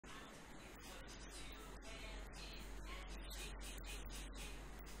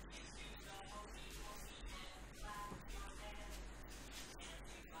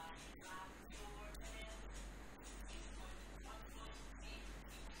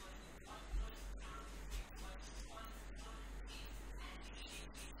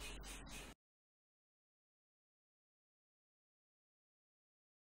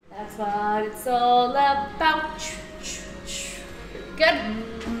That's what it's all about.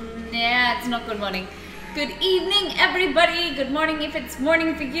 Good. Yeah, it's not good morning. Good evening, everybody. Good morning if it's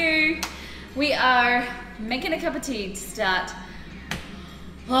morning for you. We are making a cup of tea to start.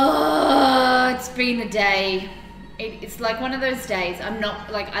 Oh, it's been a day. It's like one of those days. I'm not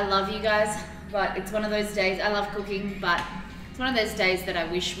like, I love you guys, but it's one of those days. I love cooking, but it's one of those days that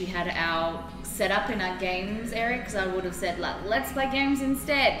I wish we had our setup in our games area, because I would have said like, let's play games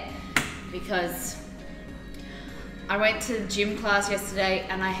instead, because I went to gym class yesterday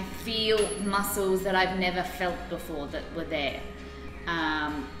and I feel muscles that I've never felt before that were there.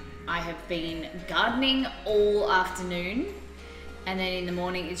 I have been gardening all afternoon, and then in the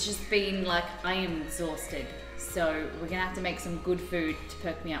morning it's just been like, I am exhausted. So we're gonna have to make some good food to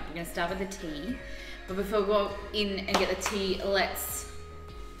perk me up. We're gonna start with the tea, but before we go in and get the tea, let's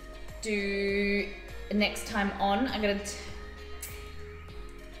do next time on. I'm gonna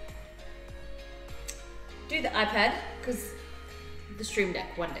do the iPad, because the Stream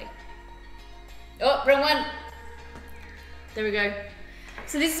Deck one day. Oh, wrong one. There we go.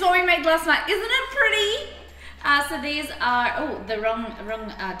 So this is what we made last night. Isn't it pretty? So these are, oh, the wrong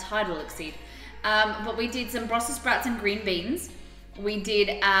title, Exceed. But we did some Brussels sprouts and green beans. We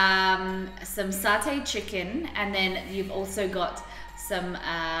did some sauteed chicken, and then you've also got some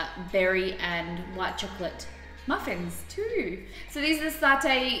berry and white chocolate muffins too. So these are the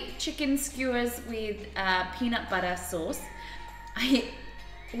sauteed chicken skewers with peanut butter sauce. I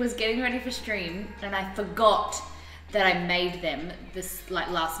was getting ready for stream and I forgot that I made them this like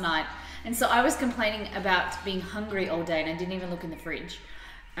last night, and so I was complaining about being hungry all day and I didn't even look in the fridge.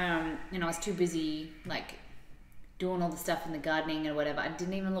 I was too busy like doing all the stuff in the gardening and whatever. I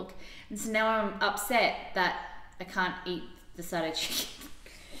didn't even look, and so now I'm upset that I can't eat the sauteed chicken.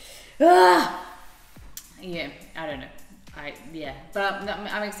 Yeah, I don't know. But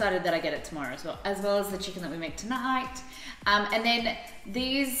I'm excited that I get it tomorrow as well as the chicken that we make tonight. And then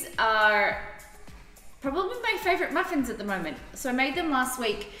these are probably my favorite muffins at the moment. So I made them last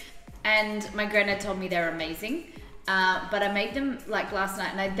week, and my granddad told me they're amazing. But I made them like last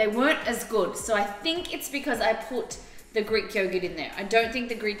night, and they weren't as good. So I think it's because I put the Greek yogurt in there. I don't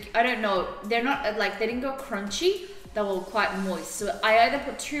think I don't know. They're not like, they didn't go crunchy. They were quite moist. So I either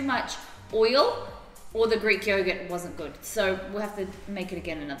put too much oil or the Greek yogurt wasn't good. So we'll have to make it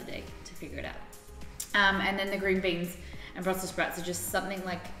again another day to figure it out. And then the green beans and Brussels sprouts are just something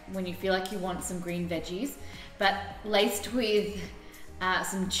like when you feel like you want some green veggies, but laced with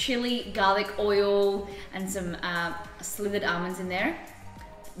some chili, garlic oil, and some slivered almonds in there.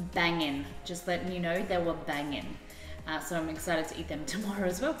 Banging. Just letting you know, they were banging. So I'm excited to eat them tomorrow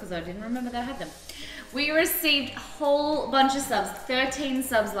as well, because I didn't remember that I had them. We received a whole bunch of subs, 13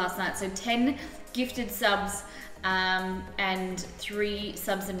 subs last night, so 10 gifted subs and 3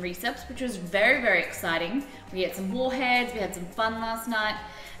 subs and resubs, which was very, very exciting. We had some warheads, we had some fun last night,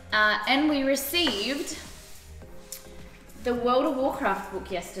 and we received the World of Warcraft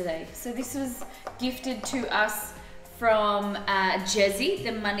book yesterday. So this was gifted to us from Jezzy.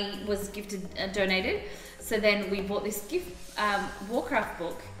 The money was donated. So then we bought this Warcraft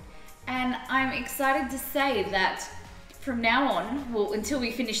book, and I'm excited to say that from now on, well, until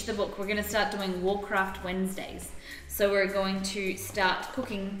we finish the book, we're going to start doing Warcraft Wednesdays. So we're going to start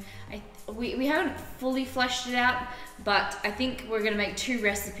cooking. We haven't fully fleshed it out, but I think we're going to make 2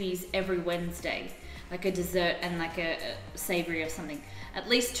 recipes every Wednesday, like a dessert and like a savory or something. At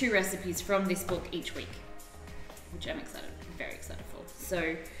least 2 recipes from this book each week, which I'm very excited for.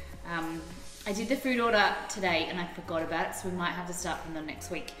 So I did the food order today and I forgot about it, so we might have to start from the next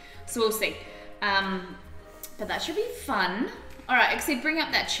week. So we'll see. But that should be fun. All right, Exceed, bring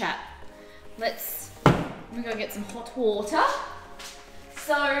up that chat. Let me go get some hot water.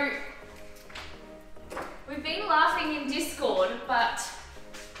 So we've been laughing in Discord, but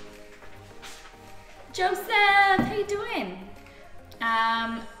Joseph, how you doing?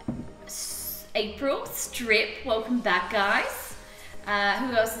 April, Strip, welcome back, guys.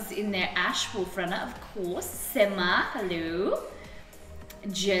 Who else is in there? Ash, Wolfrunner, of course. Sema, hello.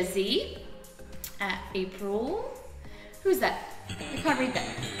 Jezzy, April. Who's that? I can't read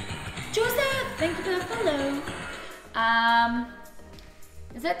that. Joseph, thank you for the follow.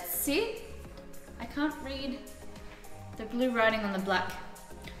 Is that Sid? I can't read the blue writing on the black.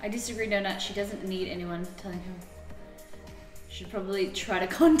 I disagree, Donut. She doesn't need anyone telling her. Should probably try to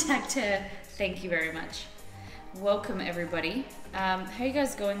contact her. Thank you very much. Welcome, everybody. How are you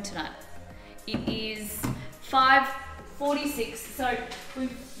guys going tonight? It is 5:46, so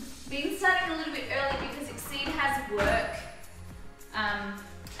we've been starting a little bit early because Exceed has work.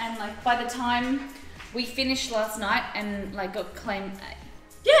 And like by the time we finished last night and like got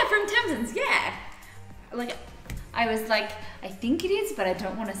Yeah, from Thamesons, yeah. Like, I was like, I think it is, but I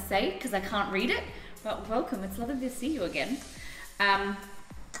don't want to say because I can't read it. But welcome, it's lovely to see you again.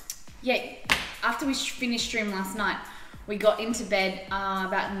 Yeah, after we finished stream last night, we got into bed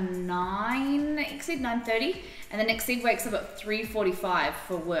about 9:30, and then Exceed wakes up at 3:45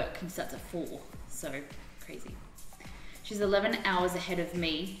 for work and starts at 4. So crazy. She's 11 hours ahead of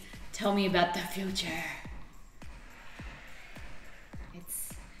me. Tell me about the future.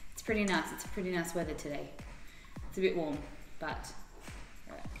 It's pretty nice. It's pretty nice weather today. It's a bit warm, but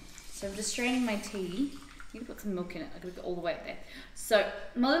right. So I'm just straining my tea. You can put some milk in it. I gotta go all the way up there. So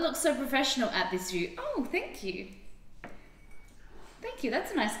Molly looks so professional at this view. Oh, thank you. Thank you.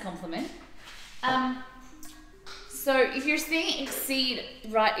 That's a nice compliment. So if you're seeing Exceed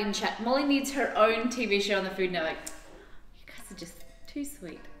right in chat, Molly needs her own TV show on the Food Network. You guys are just too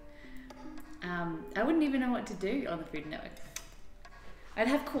sweet. I wouldn't even know what to do on the Food Network. I'd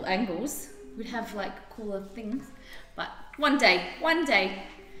have cool angles. We'd have like cooler things, but one day.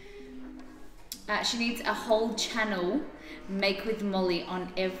 She needs a whole channel, Make with Molly,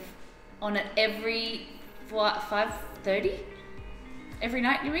 on at every 5:30 every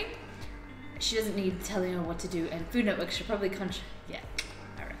night. You mean? She doesn't need telling her what to do, and Food Network should probably yeah,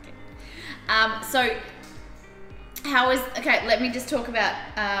 I reckon. So okay? Let me just talk about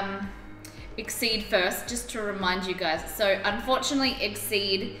Exceed first, just to remind you guys. So unfortunately,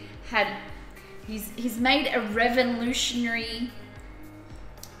 Exceed he's made a revolutionary.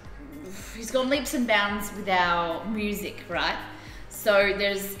 He's gone leaps and bounds with our music, right? So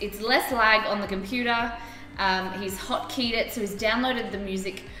it's less lag on the computer. He's hotkeyed it, so he's downloaded the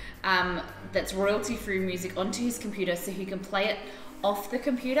music that's royalty-free music onto his computer, so he can play it off the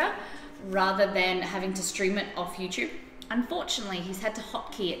computer rather than having to stream it off YouTube. Unfortunately, he's had to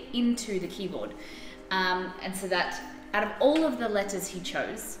hotkey it into the keyboard, and so that out of all of the letters he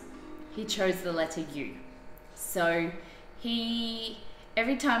chose the letter U. So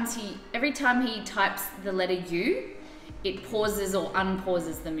every time he types the letter U, it pauses or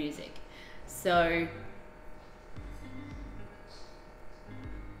unpauses the music. So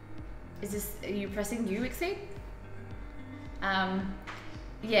are you pressing U, Exceed?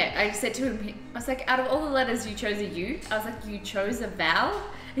 Yeah, I said to him, I was like, out of all the letters you chose a U. I was like, you chose a vowel?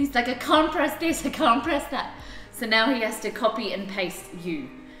 And he's like, I can't press this, I can't press that. So now he has to copy and paste U.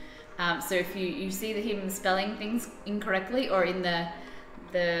 So if you see him spelling things incorrectly, or in the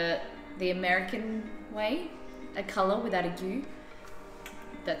American way, a color without a U,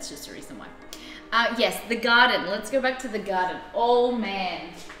 that's just a reason why. Yes, the garden. Let's go back to the garden. Oh man.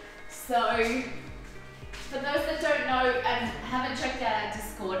 So for those that don't know and haven't checked out our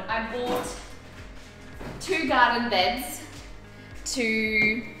Discord, I bought 2 garden beds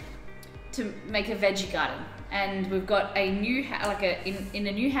to make a veggie garden, and we've got a new in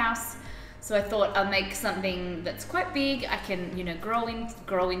a new house. So I thought I'll make something that's quite big. I can grow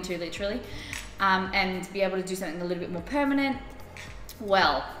into literally, and be able to do something a little bit more permanent.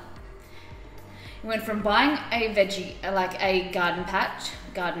 Well, we went from buying a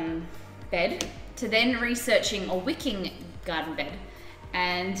garden bed, to then researching a wicking garden bed.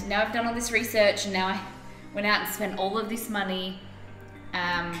 And now I've done all this research, and now I went out and spent all of this money.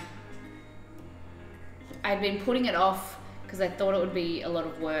 I'd been putting it off because I thought it would be a lot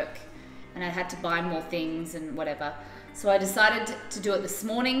of work, and I had to buy more things and whatever. So I decided to do it this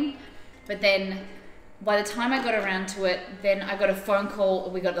morning, but then by the time I got around to it, then I got a phone call.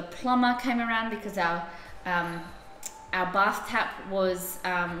 We got the plumber came around because our bath tap was,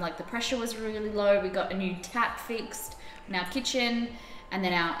 the pressure was really low. We got a new tap fixed in our kitchen, and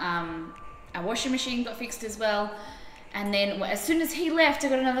then our washing machine got fixed as well. And then as soon as he left, I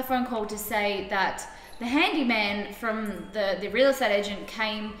got another phone call to say that the handyman from the real estate agent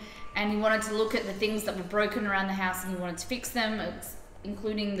came, and he wanted to look at the things that were broken around the house, and he wanted to fix them,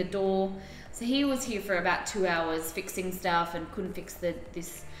 including the door. So he was here for about 2 hours fixing stuff, and couldn't fix the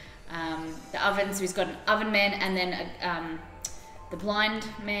oven. So he's got an oven man, and then the blind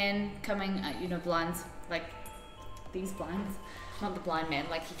man coming. Blinds, like these blinds, not the blind man,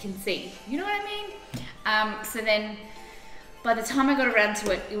 like he can see. You know what I mean? So then, by the time I got around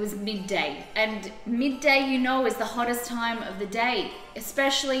to it, it was midday. And midday, is the hottest time of the day,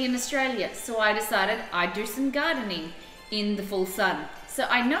 especially in Australia. So I decided I'd do some gardening in the full sun. So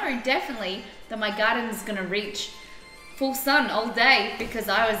I know definitely that my garden is going to reach full sun all day, because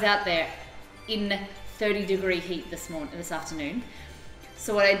I was out there in 30-degree heat this afternoon.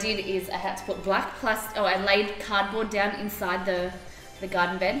 So what I did is I had to put black plastic. I laid cardboard down inside the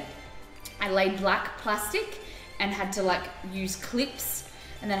garden bed. I laid black plastic and had to use clips,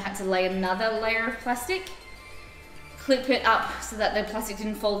 and then I had to lay another layer of plastic. clip it up so that the plastic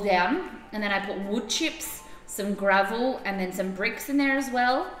didn't fall down. And then I put wood chips, some gravel, and then some bricks in there as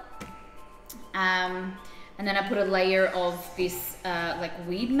well. And then I put a layer of this like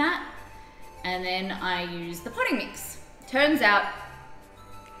weed mat, and then I used the potting mix. Turns out,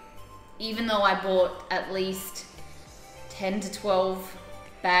 even though I bought at least 10 to 12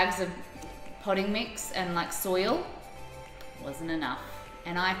 bags of potting mix and like soil, wasn't enough.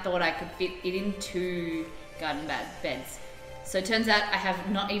 And I thought I could fit it in 2 garden beds. So it turns out I have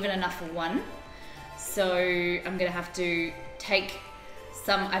not even enough for 1. So I'm gonna have to take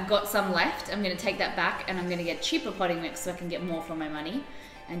some, I've got some left, I'm gonna take that back and I'm gonna get cheaper potting mix so I can get more for my money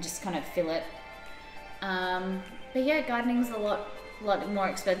and just kind of fill it. But yeah, gardening's a lot more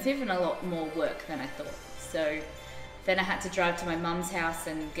expensive and a lot more work than I thought. So then I had to drive to my mum's house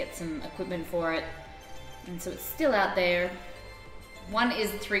and get some equipment for it. And so it's still out there. One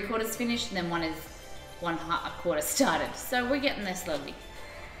is 3/4 finished and then one is 1/4 started. So we're getting there slowly.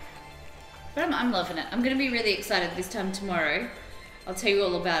 But I'm loving it. I'm gonna be really excited this time tomorrow. I'll tell you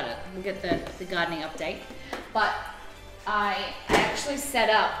all about it. We'll get the gardening update. But I actually set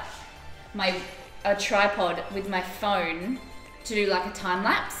up a tripod with my phone to do like a time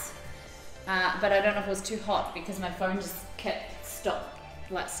lapse. But I don't know if it was too hot because my phone just kept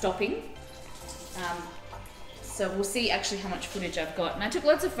stopping. So we'll see actually how much footage I've got. And I took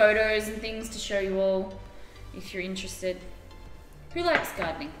lots of photos and things to show you all if you're interested. Who likes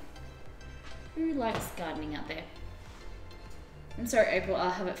gardening? Who likes gardening out there? I'm sorry, April, I'll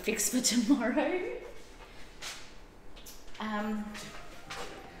have it fixed for tomorrow.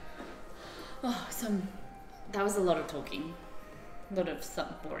 That was a lot of talking. A lot of some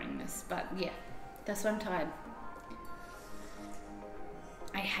boringness, but yeah, that's why I'm tired.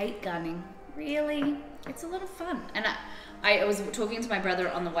 I hate gardening, really. It's a lot of fun. And I was talking to my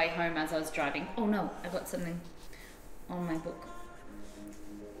brother on the way home as I was driving. Oh no, I got something on my book.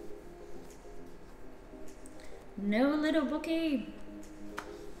 No little bookie.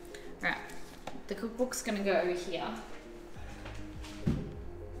 Right, the cookbook's gonna go over here.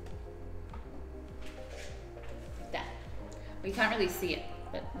 That. We can't really see it,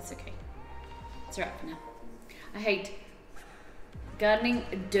 but it's okay. It's alright for now. I hate gardening,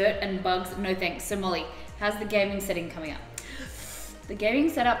 dirt and bugs. No thanks. So Molly, how's the gaming setting coming up? The gaming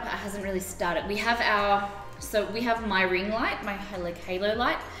setup hasn't really started. We have my ring light, my like halo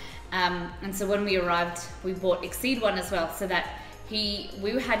light. And so when we arrived, we bought Exceed one as well, so that we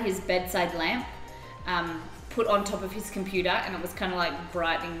had his bedside lamp put on top of his computer, and it was kind of like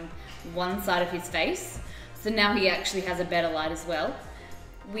brightening one side of his face. So now he actually has a better light as well.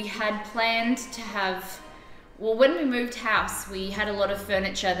 We had planned to have, well, when we moved house, we had a lot of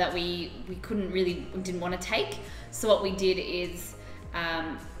furniture that we didn't want to take. So what we did is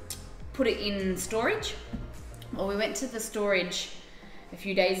put it in storage. Well, we went to the storage a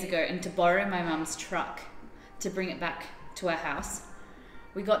few days ago and to borrow my mum's truck to bring it back to our house.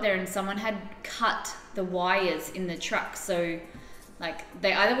 We got there and someone had cut the wires in the truck, so like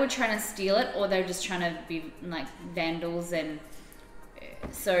they either were trying to steal it or they were just trying to be like vandals. And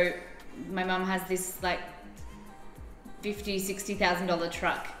so my mum has this like $50,000-$60,000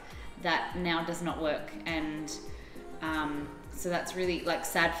 truck that now does not work, and so that's really like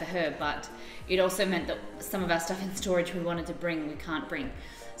sad for her, but it also meant that some of our stuff in storage we wanted to bring, we can't bring.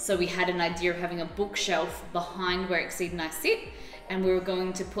 So we had an idea of having a bookshelf behind where Exceed and I sit, and we were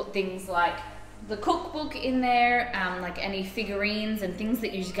going to put things like the cookbook in there, like any figurines and things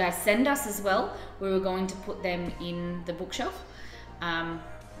that you guys send us as well. We were going to put them in the bookshelf,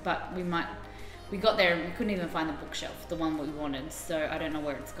 but we got there and we couldn't even find the bookshelf, the one we wanted, so I don't know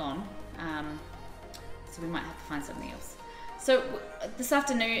where it's gone. So we might have to find something else. So this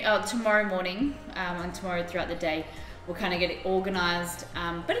afternoon, tomorrow morning, and tomorrow throughout the day, we'll kind of get it organized,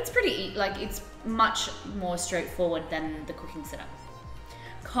 but it's pretty, it's much more straightforward than the cooking setup.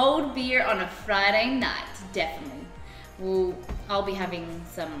 Cold beer on a Friday night, definitely. I'll be having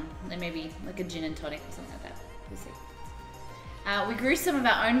some, maybe like a gin and tonic or something like that. We'll see. We grew some of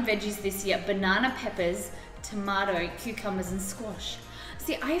our own veggies this year: banana peppers, tomato, cucumbers, and squash.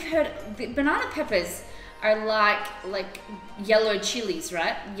 See, I've heard the banana peppers are like yellow chilies,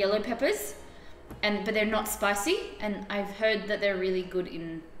 right? Yellow peppers, but they're not spicy. And I've heard that they're really good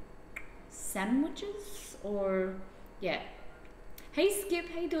in sandwiches, or yeah. Hey Skip,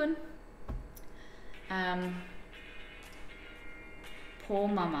 how you doing? Poor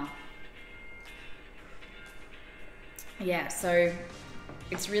mama. Yeah, so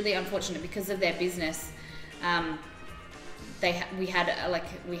it's really unfortunate because of their business. We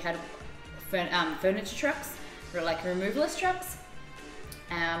had furniture trucks, or like removalist trucks,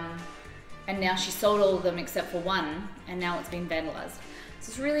 and now she sold all of them except for one, and now it's been vandalized. So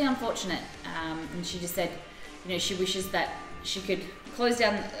it's really unfortunate. And she just said, you know, she wishes that she could close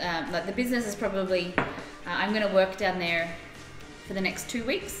down, like the business is probably, I'm gonna work down there for the next 2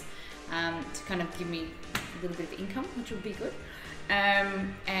 weeks to kind of give me a little bit of income, which would be good.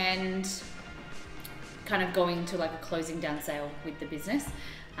 And kind of going to like a closing down sale with the business.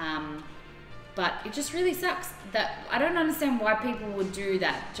 But it just really sucks that I don't understand why people would do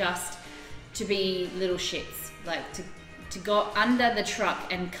that just to be little shits, like to go under the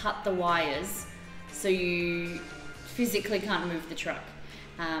truck and cut the wires so you physically can't move the truck.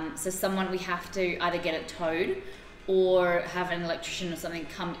 So we have to either get it towed or have an electrician or something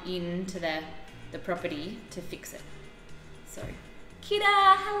come into the property to fix it. So, Kida,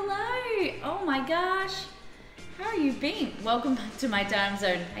 hello! Oh my gosh, how are you been? Welcome back to my time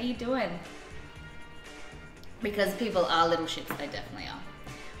zone. How you doing? Because people are little shits, they definitely are.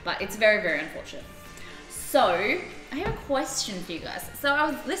 But it's very, very unfortunate. So, I have a question for you guys. So I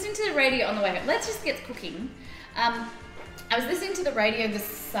was listening to the radio on the way home. Let's just get cooking. I was listening to the radio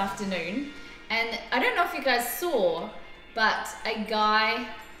this afternoon, and I don't know if you guys saw, but a guy,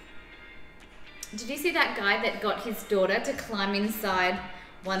 did you see that guy that got his daughter to climb inside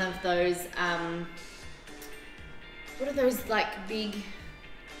one of those, what are those like big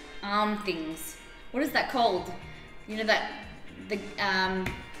arm things? What is that called? You know that,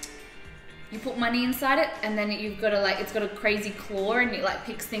 you put money inside it and then you've got to like, it's got a crazy claw and it like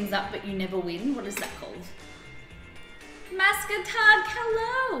picks things up but you never win. What is that called? Mascotard,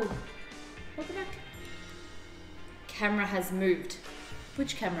 hello! Welcome back. Camera has moved.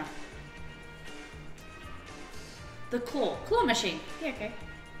 Which camera? The claw machine. Yeah, okay.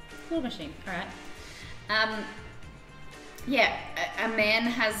 Claw machine, all right. Yeah, a man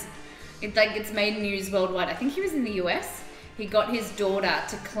has, it's made news worldwide. I think he was in the US. He got his daughter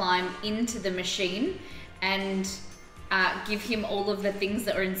to climb into the machine and give him all of the things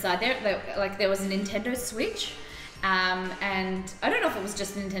that were inside there. Like there was a Nintendo Switch, and I don't know if it was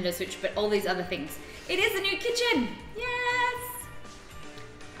just a Nintendo Switch, but all these other things. It is a new kitchen. Yes.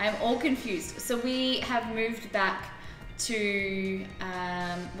 I'm all confused. So we have moved back to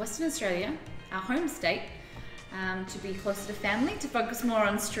Western Australia, our home state, to be closer to family, to focus more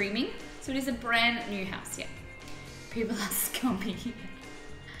on streaming. So it is a brand new house, yeah. People are scummy.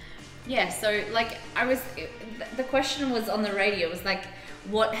 Yeah, so like the question was on the radio, was like,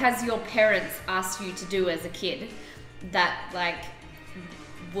 what has your parents asked you to do as a kid that like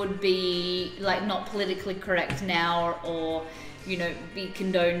would be like not politically correct now, or you know, be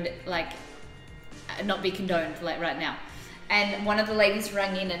condoned, like not be condoned like right now? And one of the ladies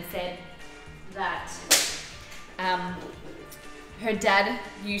rang in and said that her dad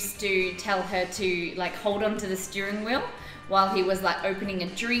used to tell her to like hold on to the steering wheel while he was like opening a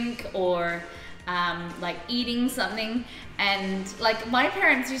drink or like eating something. And like my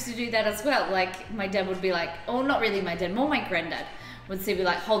parents used to do that as well. Like my dad would be like, oh, not really my dad, more my granddad would say, be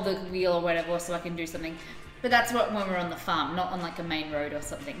like, hold the wheel or whatever so I can do something. But that's what when we're on the farm, not on like a main road or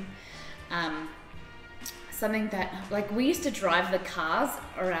something. Something that, like we used to drive the cars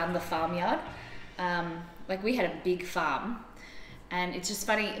around the farmyard. Like we had a big farm. And it's just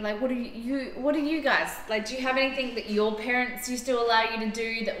funny, like what do you guys, like do you have anything that your parents used to allow you to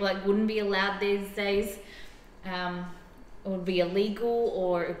do that like wouldn't be allowed these days? It would be illegal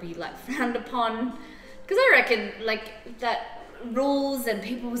or it would be like frowned upon? Because I reckon like that rules and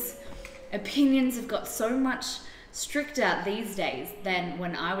people's opinions have got so much stricter these days than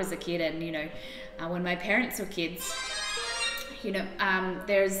when I was a kid, and you know, when my parents were kids. You know,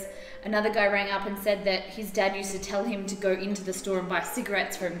 there's another guy rang up and said that his dad used to tell him to go into the store and buy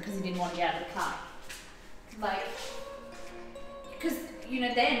cigarettes for him because he didn't want to get out of the car. Like, because, you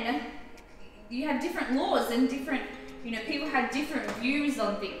know, then you had different laws and different, you know, people had different views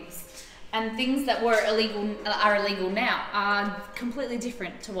on things. And things that were illegal, are illegal now, are completely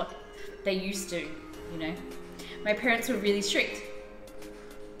different to what they used to, you know. My parents were really strict.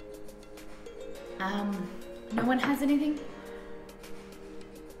 No one has anything?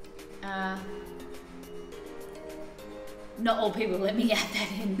 Not all people, let me add that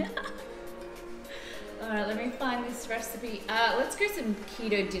in. Alright, let me find this recipe. Let's go some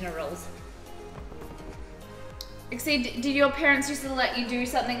keto dinner rolls. See, did your parents used to let you do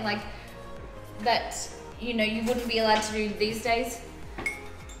something like that, you know, you wouldn't be allowed to do these days?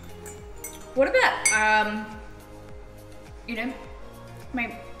 What about, you know, my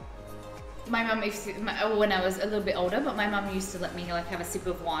mum, when I was a little bit older, but my mum used to let me like have a sip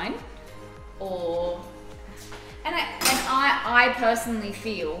of wine, or, and I personally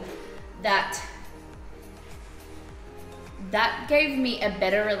feel that that gave me a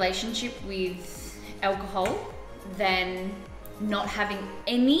better relationship with alcohol than not having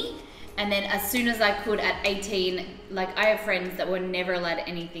any. And then as soon as I could at 18, like I have friends that were never allowed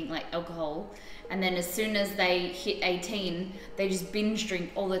anything like alcohol. And then as soon as they hit 18, they just binge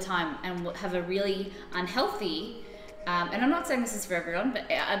drink all the time and have a really unhealthy, and I'm not saying this is for everyone, but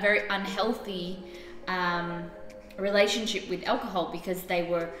a very unhealthy relationship with alcohol because they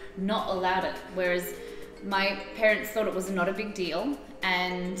were not allowed it. Whereas my parents thought it was not a big deal,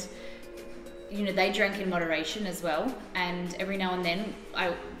 and you know, they drank in moderation as well. And every now and then,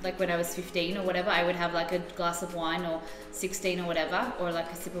 like when I was 15 or whatever, I would have like a glass of wine, or 16 or whatever, or like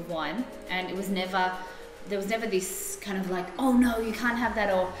a sip of wine. And it was never, there was never this kind of like, oh no, you can't have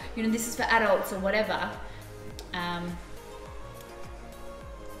that, or you know, this is for adults or whatever.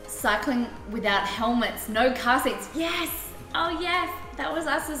 Cycling without helmets, no car seats. Yes, oh yes, that was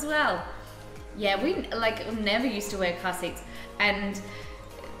us as well. Yeah, we like never used to wear car seats. And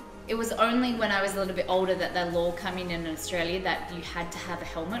it was only when I was a little bit older that the law came in Australia that you had to have a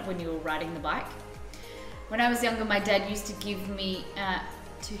helmet when you were riding the bike. When I was younger, my dad used to give me,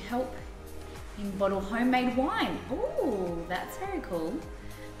 to help him bottle homemade wine. Ooh, that's very cool.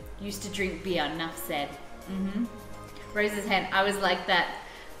 Used to drink beer, enough said. Raises hand, I was like that.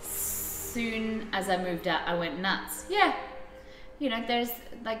 Soon as I moved out, I went nuts. Yeah, you know, there's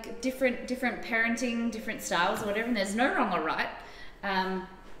like different parenting, different styles or whatever, and there's no wrong or right.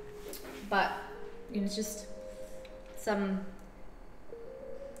 But you know, it's just some.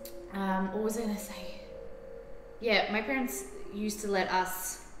 What was I gonna say? Yeah, my parents used to let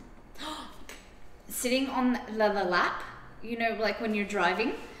us sitting on the lap. You know, like when you're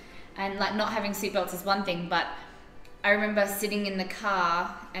driving, and like not having seatbelts is one thing, but I remember sitting in the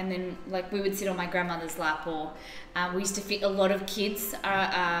car, and then like we would sit on my grandmother's lap, or we used to fit a lot of kids.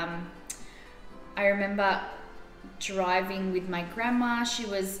 I remember driving with my grandma. She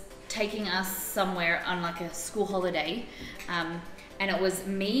was taking us somewhere on like a school holiday, and it was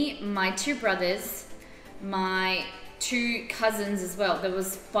me, my two brothers, my two cousins as well. There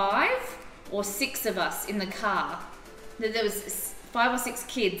was 5 or 6 of us in the car. There was 5 or 6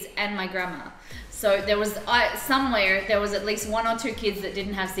 kids and my grandma. So there was somewhere there was at least 1 or 2 kids that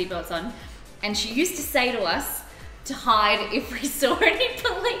didn't have seatbelts on, and she used to say to us to hide if we saw any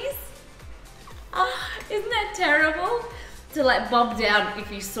police. Isn't that terrible? To like bob down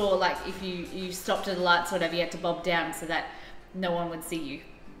if you saw, like if you stopped at the lights or whatever, you had to bob down so that no one would see you.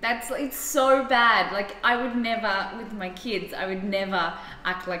 It's so bad. Like I would never, with my kids, I would never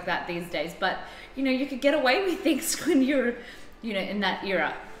act like that these days. But you know, you could get away with things when you're, you know, in that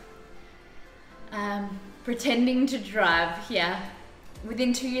era. Pretending to drive, yeah.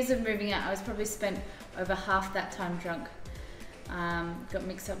 Within 2 years of moving out, I was probably spent over half that time drunk. Got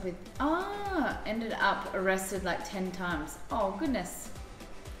mixed up with, ended up arrested like 10 times. Oh goodness.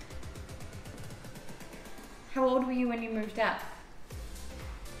 How old were you when you moved out?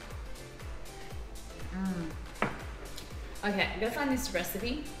 Okay, I'm gonna find this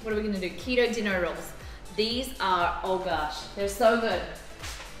recipe. What are we gonna do? Keto dinner rolls. These are, oh gosh, they're so good.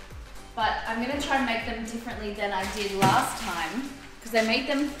 But I'm gonna try and make them differently than I did last time, because I made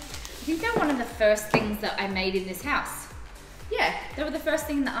them, I think they're one of the first things that I made in this house. Yeah, they were the first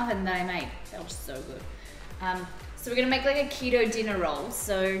thing in the oven that I made. They were so good. So we're gonna make like a keto dinner roll.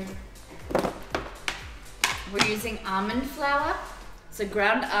 So we're using almond flour, so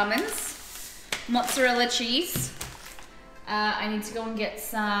ground almonds, mozzarella cheese. I need to go and get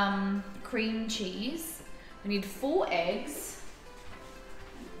some cream cheese. We need 4 eggs,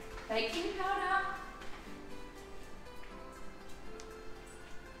 baking powder,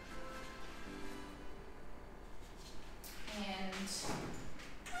 and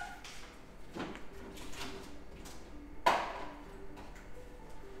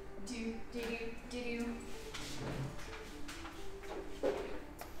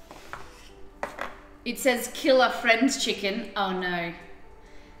It says kill a friend's chicken. Oh no.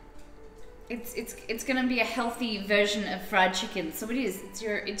 It's gonna be a healthy version of fried chicken. So it is. It's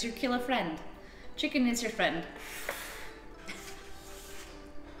your kill a friend. Chicken is your friend.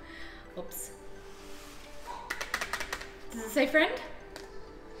 Oops. Does it say friend?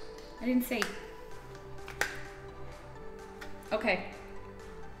 I didn't see. Okay.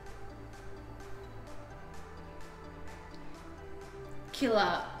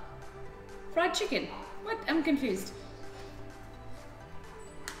 Killer fried chicken. What? I'm confused.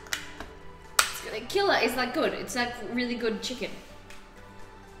 Killer is like good. It's like really good chicken.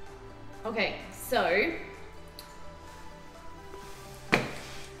 Okay, so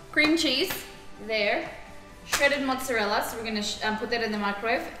cream cheese there, shredded mozzarella. So we're gonna put that in the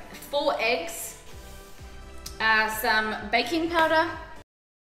microwave. 4 eggs. some baking powder.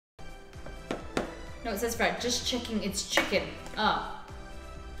 No, it says fried. Just checking it's chicken. Oh.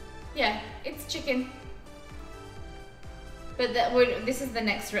 Yeah, it's chicken. But this is the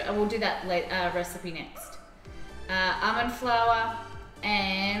next, we'll do that recipe next. Almond flour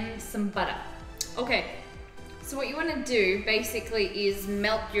and some butter. Okay, so what you want to do basically is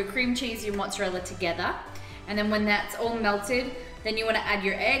melt your cream cheese, your mozzarella together. And then when that's all melted, then you want to add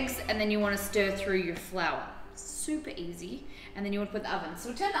your eggs and then you want to stir through your flour. Super easy. And then you want to put the oven. So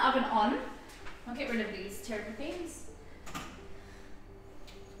we'll turn the oven on. I'll get rid of these terrible things.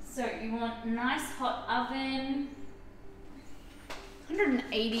 So you want a nice hot oven.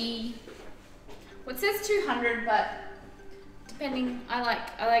 180. Well, it says 200, but depending, I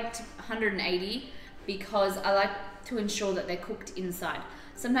like 180 because I like to ensure that they're cooked inside.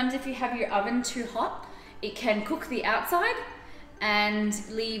 Sometimes if you have your oven too hot, it can cook the outside and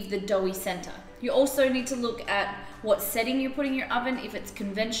leave the doughy center. You also need to look at what setting you're putting your oven, if it's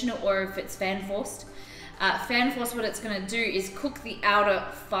conventional or if it's fan forced. Fan forced, what it's gonna do is cook the outer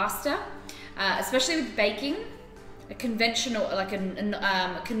faster, especially with baking. A conventional,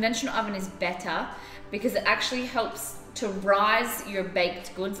 a conventional oven is better because it actually helps to rise your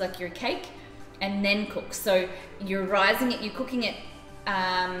baked goods, like your cake, and then cook. So you're rising it, you're cooking it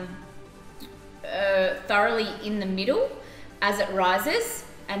thoroughly in the middle as it rises,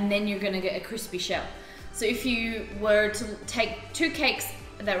 and then you're gonna get a crispy shell. So if you were to take 2 cakes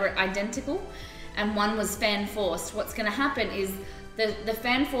that were identical and one was fan forced, what's gonna happen is the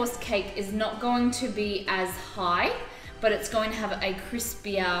fan forced cake is not going to be as high, but it's going to have a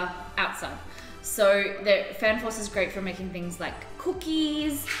crispier outside. So the fan forced is great for making things like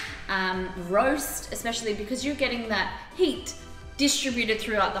cookies, roast, especially because you're getting that heat distributed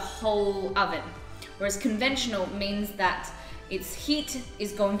throughout the whole oven. Whereas conventional means that its heat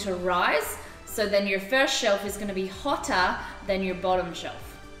is going to rise, so then your first shelf is going to be hotter than your bottom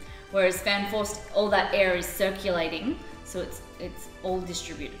shelf. Whereas fan forced, all that air is circulating, so it's all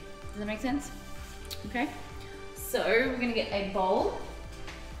distributed. Does that make sense? Okay. So we're going to get a bowl.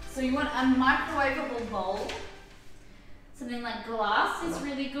 So you want a microwavable bowl. Something like glass is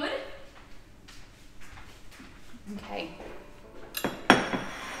really good. Okay.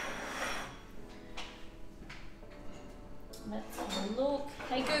 Let's have a look.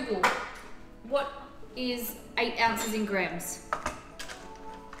 Hey Google, what is 8 ounces in grams?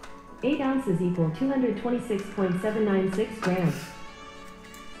 8 ounces equal 226.796 grams.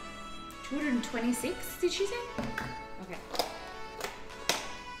 226, did she say? Okay.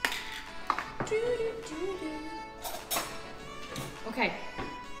 Okay.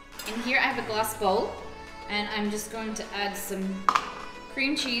 In here I have a glass bowl, and I'm just going to add some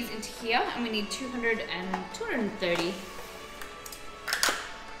cream cheese into here, and we need 230.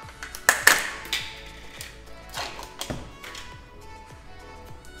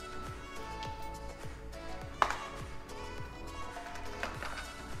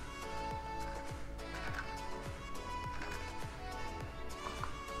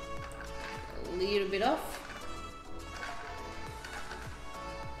 Little bit off.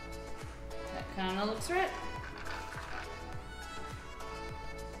 That kind of looks right.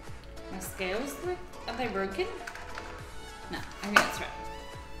 My scales, are they broken? No, I think that's right.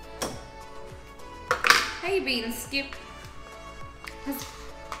 Hey Bean Skip.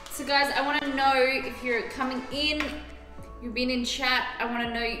 So guys, I want to know if you're coming in, you've been in chat, I want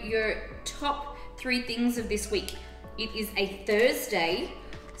to know your top 3 things of this week. It is a Thursday.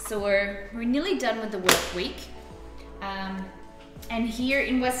 So we're nearly done with the work week. And here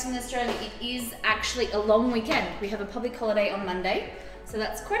in Western Australia, it is actually a long weekend. We have a public holiday on Monday, so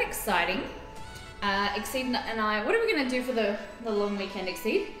that's quite exciting. Exceed and I, what are we gonna do for the long weekend,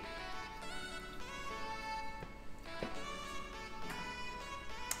 Exceed?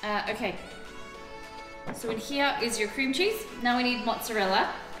 Okay, so in here is your cream cheese. Now we need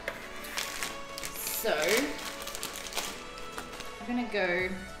mozzarella. So, I'm gonna go,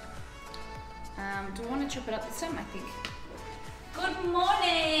 do I want to chop it up this time? I think. Good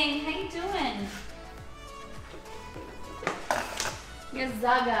morning, how you doing?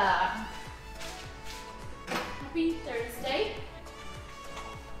 Yazaga. Happy Thursday.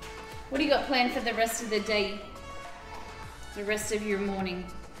 What do you got planned for the rest of the day? The rest of your morning?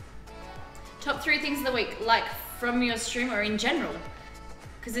 Top 3 things of the week, like from your stream or in general?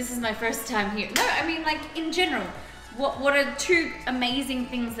 Because this is my first time here. No, I mean like in general. What are 2 amazing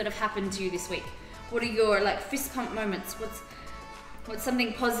things that have happened to you this week? What are your like fist pump moments? What's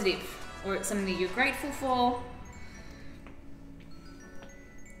something positive, or it's something that you're grateful for?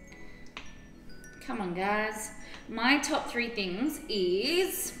 Come on guys. My top 3 things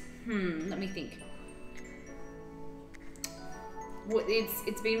is, let me think.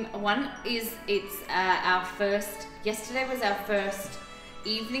 It's been one is it's our first. Yesterday was our first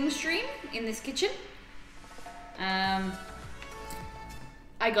evening stream in this kitchen. I'm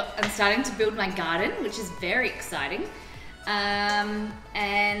starting to build my garden, which is very exciting.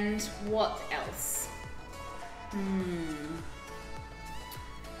 And what else?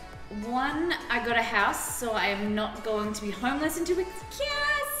 One, I got a house, so I am not going to be homeless in 2 weeks.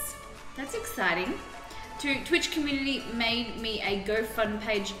 Yes! That's exciting. Twitch community made me a GoFund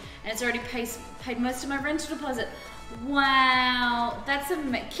page, and it's already paid most of my rental deposit. Wow, that's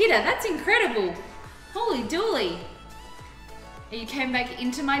Kidda, that's incredible. Holy dooly. You came back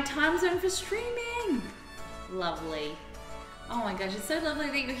into my time zone for streaming. Lovely. Oh my gosh, it's so lovely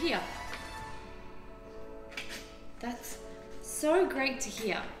that you're here. That's so great to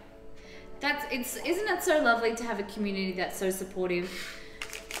hear. Isn't it so lovely to have a community that's so supportive?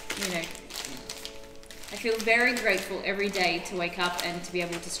 You know, I feel very grateful every day to wake up and to be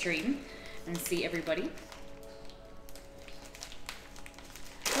able to stream and see everybody.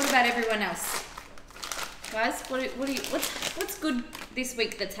 What about everyone else? Guys, what's good this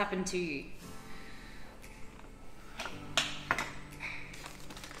week that's happened to you?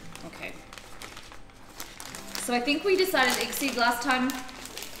 Okay. So I think we decided, Exceed, last time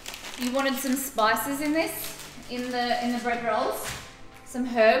you wanted some spices in this, in the bread rolls, some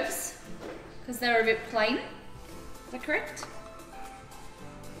herbs, because they were a bit plain. Is that correct?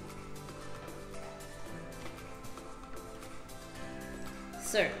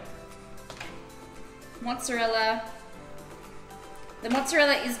 So, mozzarella. The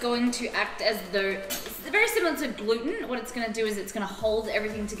mozzarella is going to act as though, it's very similar to gluten. What it's going to do is it's going to hold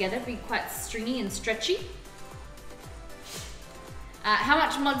everything together, be quite stringy and stretchy. How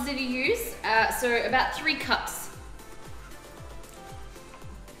much mods did you use? So about 3 cups.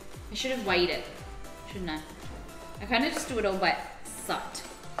 I should have weighed it, shouldn't I? I kind of just do it all by sight.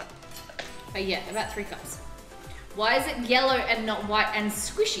 But yeah, about 3 cups. Why is it yellow and not white and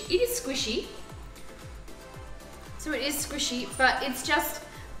squishy? It is squishy. So it is squishy, but it's just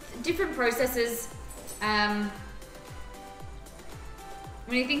different processes. When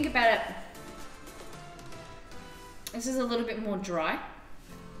you think about it, this is a little bit more dry.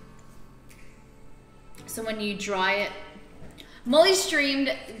 So when you dry it, Molly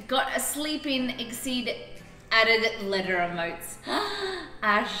streamed, got a sleep in, Exceed, added letter emotes.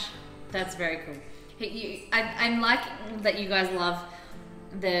 Ash, that's very cool. I'm liking that you guys love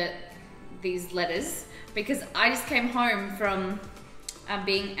these letters, because I just came home from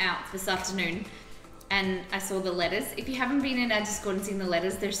being out this afternoon and I saw the letters. If you haven't been in our Discord and seen the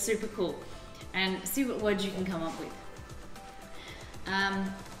letters, they're super cool. And see what words you can come up with.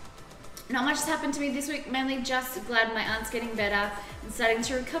 Not much has happened to me this week, mainly just glad my aunt's getting better and starting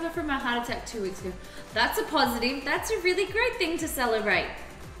to recover from her heart attack 2 weeks ago. That's a positive. That's a really great thing to celebrate.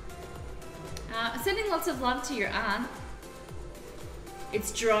 Sending lots of love to your aunt.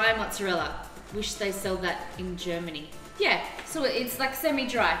 It's dry mozzarella. Wish they sell that in Germany. Yeah, so it's like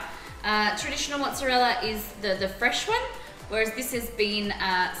semi-dry. Traditional mozzarella is the fresh one, whereas this has been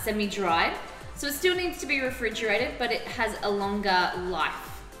semi-dried. So it still needs to be refrigerated, but it has a longer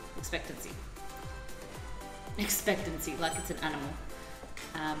life expectancy. Expectancy, like it's an animal.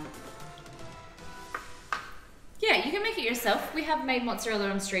 Yeah, you can make it yourself. We have made mozzarella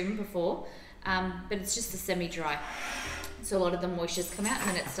on stream before, but it's just a semi-dry. So a lot of the moistures come out and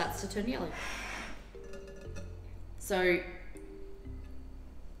then it starts to turn yellow. So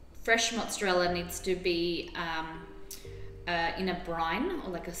fresh mozzarella needs to be in a brine or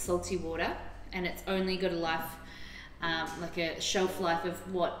like a salty water, and it's only got a life, like a shelf life of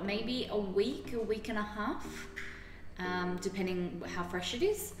what, maybe a week and a half, depending how fresh it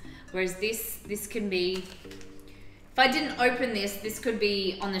is. Whereas this can be, if I didn't open this could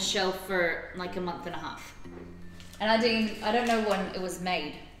be on the shelf for like a month and a half. And I don't know when it was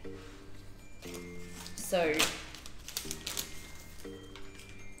made. So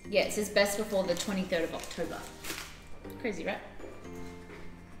yeah, it says best before the 23rd of October. Crazy, right?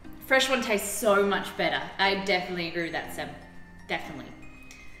 Fresh one tastes so much better. I definitely agree with that, Sam. Definitely.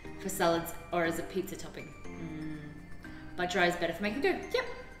 For salads or as a pizza topping. But dry is better for making dough. Yep.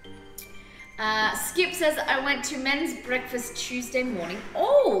 Skip says, I went to men's breakfast Tuesday morning.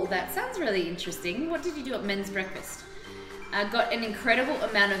 Oh, that sounds really interesting. What did you do at men's breakfast? I got an incredible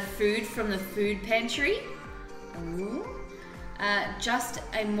amount of food from the food pantry. Ooh. Just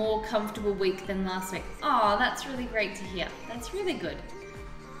a more comfortable week than last week. Oh, that's really great to hear. That's really good.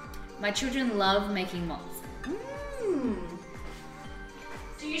 My children love making mods.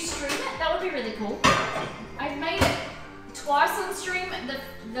 Do you stream it? That would be really cool. I've made it twice on stream.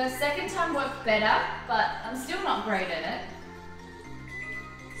 The second time worked better, but I'm still not great at it.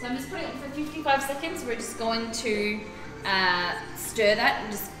 So I'm just putting it for 55 seconds. We're just going to stir that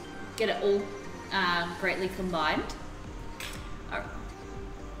and just get it all greatly combined.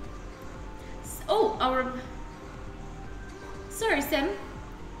 Sorry, Sam.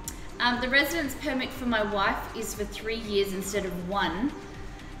 The residence permit for my wife is for 3 years instead of 1,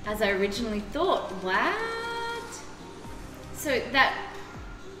 as I originally thought. What? So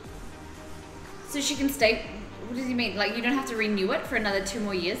she can stay. What does he mean? Like, you don't have to renew it for another 2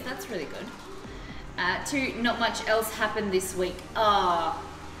 more years? That's really good. 2, not much else happened this week. Ah,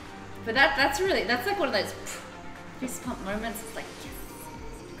 but that's like one of those fist pump moments. It's like, yes,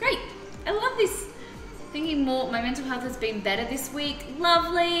 great. I love this. Thinking more, my mental health has been better this week.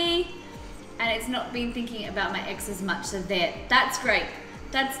 Lovely. And it's not been thinking about my ex as much. So that's great.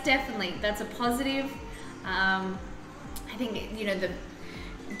 That's a positive. I think, you know,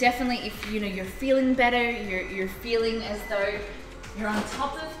 definitely if, you know, you're feeling better, you're feeling as though you're on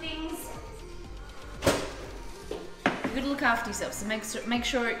top of things, you gotta look after yourself. So make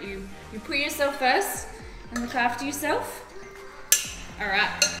sure you put yourself first and look after yourself. All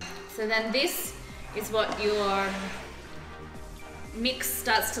right. So then this is what your mix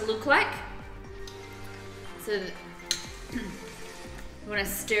starts to look like. So you want to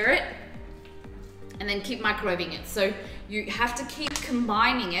stir it and then keep microwaving it. So you have to keep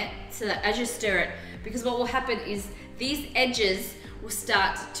combining it so that as you stir it, because what will happen is these edges will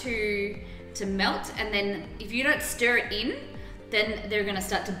start to melt, and then if you don't stir it in, then they're going to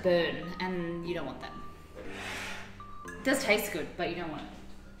start to burn, and you don't want that. It does taste good, but you don't want it.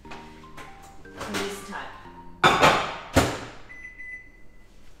 This type.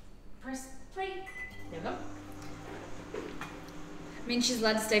 Press play. There we go. I mean, she's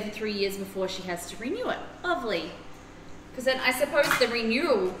allowed to stay for 3 years before she has to renew it. Lovely. Because then I suppose the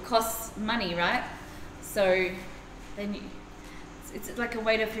renewal costs money, right? So then it's like a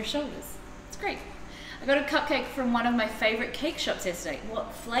weight off your shoulders. It's great. I got a cupcake from one of my favorite cake shops yesterday.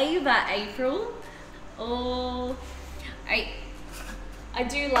 What flavor, April? Oh, I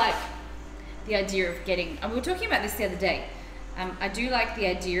do like the idea of getting, we were talking about this the other day. I do like the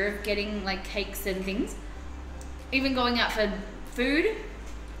idea of getting like cakes and things. Even going out for food,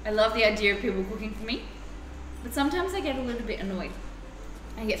 I love the idea of people cooking for me. But sometimes I get a little bit annoyed.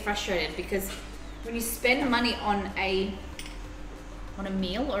 I get frustrated because when you spend money on a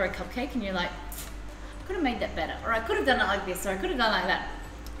meal or a cupcake and you're like, I could have made that better, or I could have done it like this, or I could have done it like that,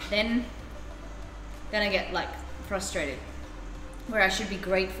 then I get like frustrated, where I should be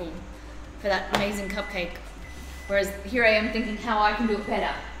grateful for that amazing cupcake, whereas here I am thinking how I can do it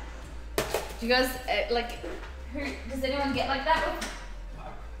better. Do you guys does anyone get like that?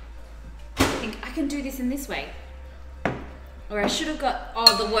 I think I can do this in this way, or I should have got.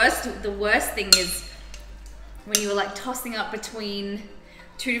 Oh, the worst thing is when you were like tossing up between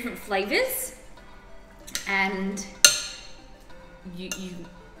 2 different flavors, and you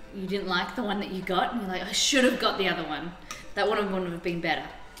didn't like the one that you got, and you're like, I should have got the other one. That one would have been better.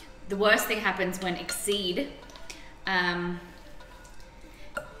 The worst thing happens when Exceed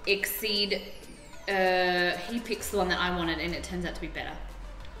he picks the one that I wanted and it turns out to be better.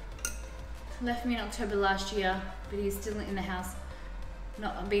 Left me in October last year, but he's still in the house.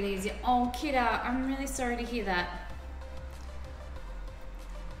 Not been easy. Oh, kidda, I'm really sorry to hear that.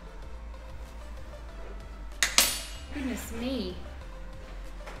 Goodness me.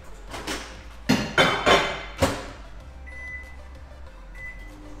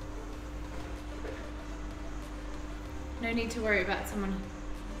 No need to worry about someone.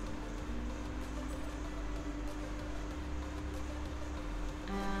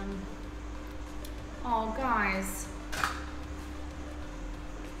 Oh, guys.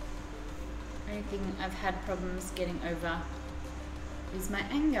 Only thing I've had problems getting over is my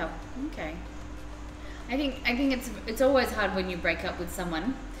anger. Okay. I think it's always hard when you break up with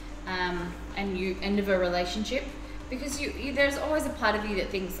someone, and you end of a relationship, because there's always a part of you that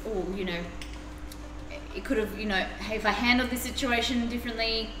thinks, oh, you know, it could have, you know, hey, if I handled this situation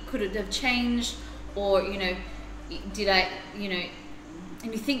differently, could it have changed? Or, you know, did I, you know,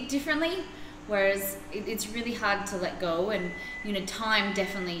 and you think differently, whereas it's really hard to let go, and, you know, time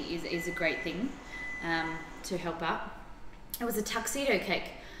definitely is a great thing to help out. It was a tuxedo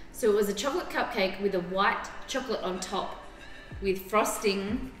cake. So it was a chocolate cupcake with a white chocolate on top with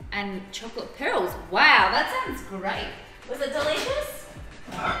frosting and chocolate pearls. Wow, that sounds great. Was it delicious?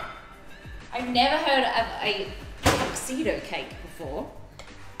 I've never heard of a tuxedo cake before.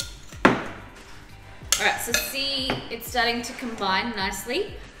 All right, so see, it's starting to combine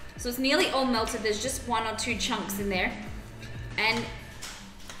nicely. So it's nearly all melted. There's just 1 or 2 chunks in there. And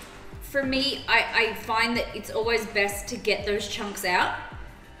for me, I find that it's always best to get those chunks out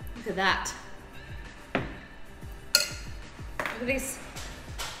Look at that. Look at this.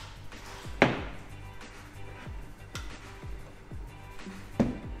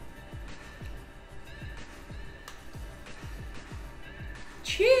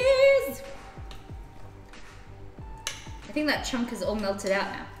 Cheers! I think that chunk is all melted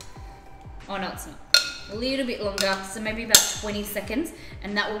out now. Oh no, it's not. A little bit longer, so maybe about 20 seconds,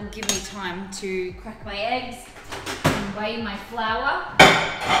 and that will give me time to crack my eggs and weigh my flour.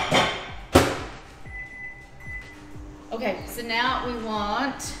 Okay, so now we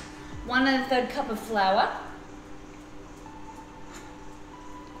want 1 1/3 cup of flour.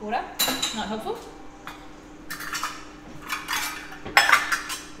 Quarter, not helpful.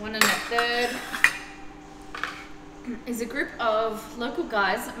 1 1/3 is a group of local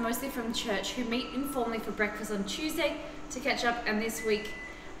guys, mostly from church, who meet informally for breakfast on Tuesday to catch up. And this week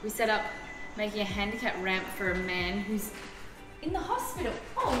we set up making a handicap ramp for a man who's in the hospital.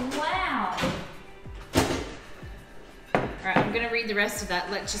 Oh wow! All right, I'm gonna read the rest of that.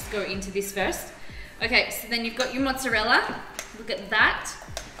 Let's just go into this first. Okay, so then you've got your mozzarella. Look at that.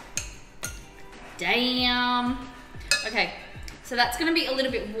 Damn. Okay, so that's gonna be a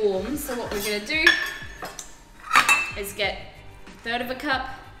little bit warm. So what we're gonna do is get 1/3 cup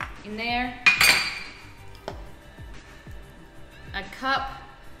in there, a cup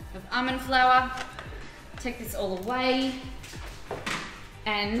of almond flour, take this all away,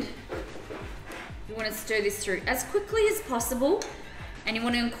 and you want to stir this through as quickly as possible, and you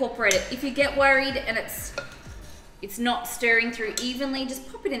want to incorporate it. If you get worried and it's not stirring through evenly, just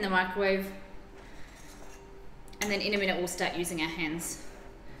pop it in the microwave, and then in a minute we'll start using our hands.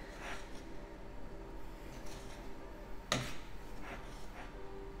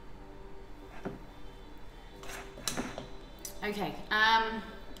 Okay,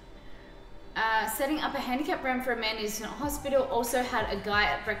 setting up a handicap ramp for a man who's in a hospital. Also had a guy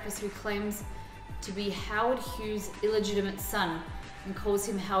at breakfast who claims to be Howard Hughes' illegitimate son and calls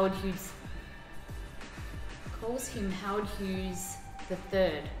him Howard Hughes the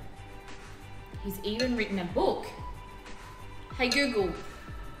Third. He's even written a book. Hey Google,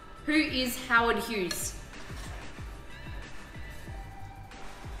 who is Howard Hughes?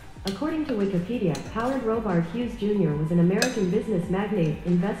 According to Wikipedia, Howard Robart Hughes Jr. was an American business magnate,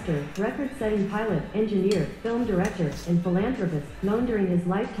 investor, record-setting pilot, engineer, film director, and philanthropist, known during his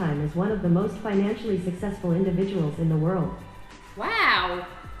lifetime as one of the most financially successful individuals in the world. Wow.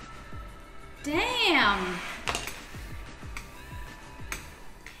 Damn.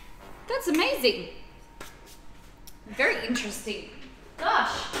 That's amazing. Very interesting.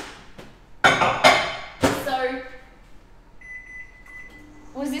 Gosh. So,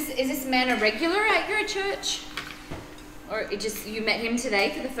 is this man a regular at your church? Or you met him today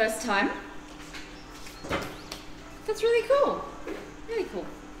for the first time? That's really cool. Really cool.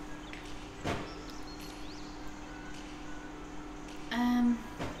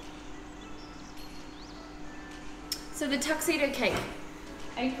 So the tuxedo cake.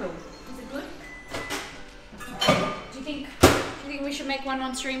 April, is it good? Do you think we should make one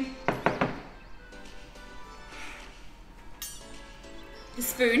on stream? The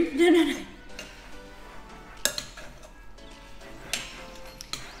spoon? No.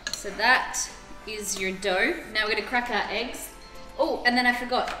 So that is your dough. Now we're gonna crack our eggs. Oh, and then I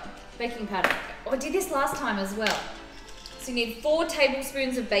forgot, baking powder. Oh, I did this last time as well. So you need 4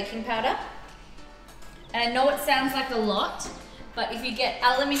 tablespoons of baking powder. And I know it sounds like a lot, but if you get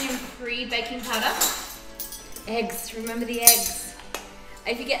aluminium-free baking powder, eggs, remember the eggs.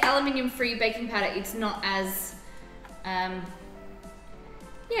 If you get aluminium-free baking powder, it's not as,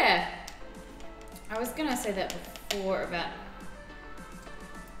 yeah. I was gonna say that before about,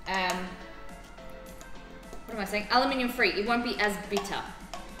 what am I saying? Aluminium-free, it won't be as bitter.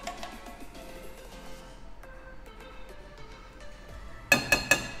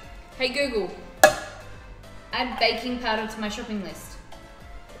 Hey Google, add baking powder to my shopping list.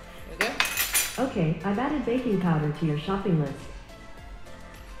 There we go. Okay, I've added baking powder to your shopping list.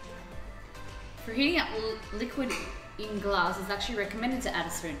 For heating up liquid in glass, it's actually recommended to add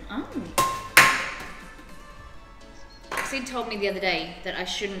a spoon. Oh. Sid told me the other day that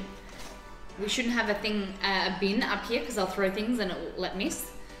we shouldn't have a bin up here because I'll throw things and it will let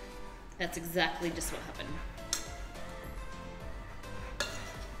miss. That's exactly just what happened.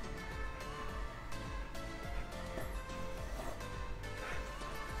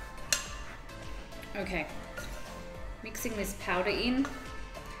 Okay, mixing this powder in.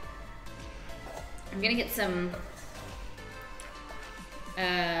 I'm gonna get some, what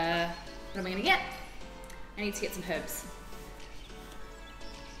am I gonna get? I need to get some herbs.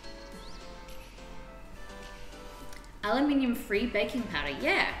 Aluminium-free baking powder,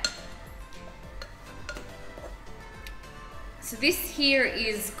 yeah. So this here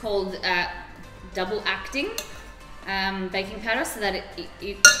is called double acting baking powder, so that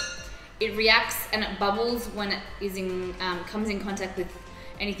it reacts and it bubbles when it is comes in contact with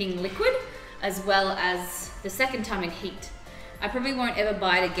anything liquid, as well as the second time in heat. I probably won't ever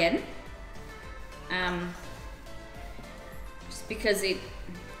buy it again, just because it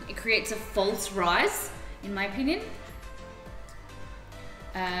creates a false rise, in my opinion.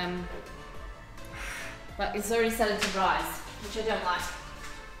 But it's already started to rise, which I don't like.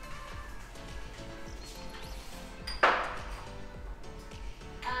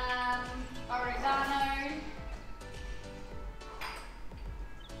 Oregano.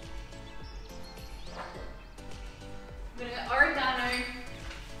 I'm gonna go oregano,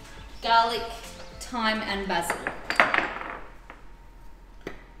 garlic, thyme, and basil.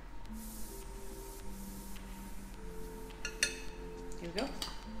 Here we go.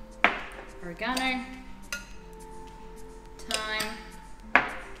 Oregano, thyme,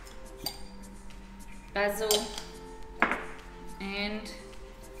 basil, and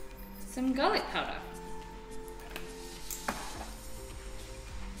some garlic powder.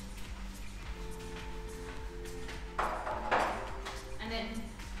 And then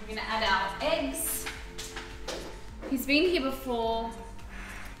we're gonna add our eggs. He's been here before,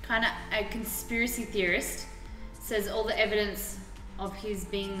 kind of a conspiracy theorist, says all the evidence of his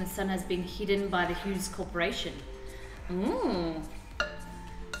being the son has been hidden by the Hughes Corporation. Ooh.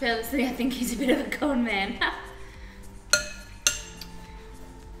 Personally, I think he's a bit of a con man.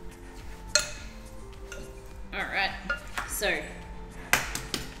 Alright, so,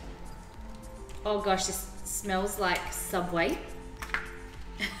 oh gosh, this smells like Subway.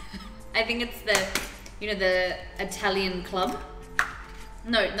 I think it's the Italian club.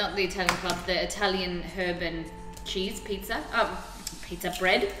 No, not the Italian club, the Italian herb and cheese pizza. Oh, pizza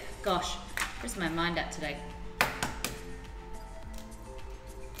bread. Gosh, where's my mind at today?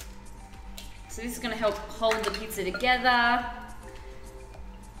 So this is gonna help hold the pizza together.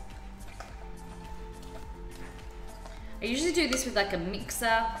 I usually do this with like a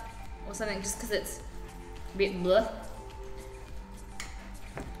mixer or something, just because it's a bit bleh.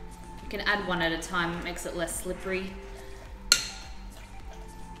 You can add one at a time, it makes it less slippery. But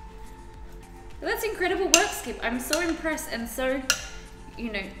that's incredible work, Skip. I'm so impressed and so,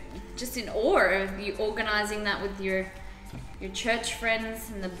 just in awe of you organizing that with your church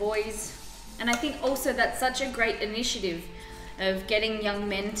friends and the boys. And I think also that's such a great initiative of getting young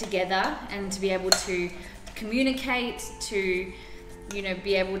men together and to be able to communicate, to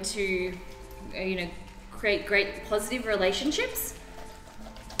be able to create great positive relationships.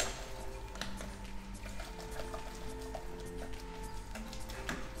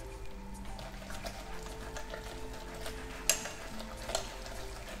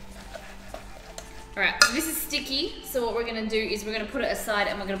 Alright, so this is sticky, so what we're going to do is we're going to put it aside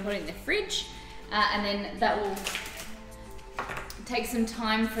and we're going to put it in the fridge, and then that will take some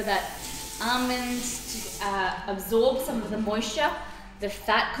time for that almond to absorb some of the moisture. The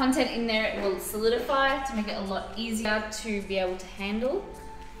fat content in there, it will solidify to make it a lot easier to be able to handle.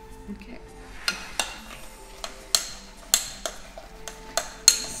 Okay.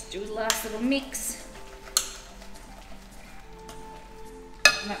 Let's do a last little mix.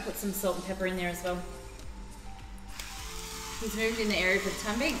 I might put some salt and pepper in there as well. He's moved in the area for the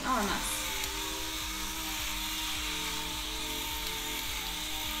time being. Oh, nice.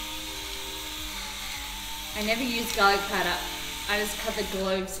 I never use garlic powder. I just cut the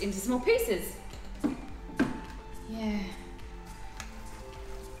cloves into small pieces. Yeah.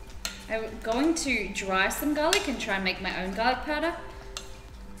 I'm going to dry some garlic and try and make my own garlic powder.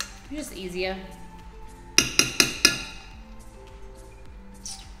 It's just easier.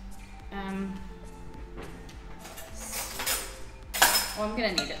 I'm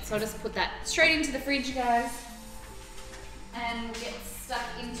gonna need it, so I'll just put that straight into the fridge, guys, and we'll get stuck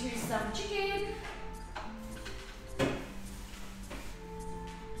into some chicken.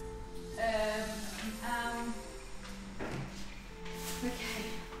 Okay,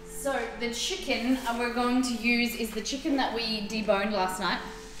 so the chicken we're going to use is the chicken that we deboned last night.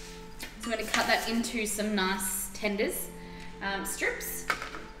 So I'm going to cut that into some nice tenders, strips,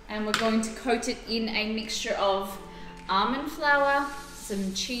 and we're going to coat it in a mixture of almond flour,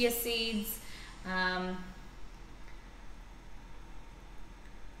 some chia seeds,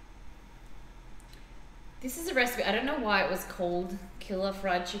 this is a recipe. I don't know why it was called Killer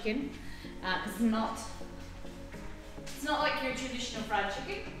Fried Chicken. It's not like your traditional fried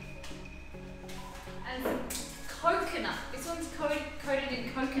chicken. And some coconut. This one's coated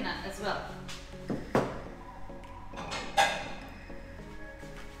in coconut as well.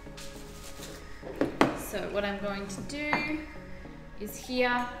 So what I'm going to do is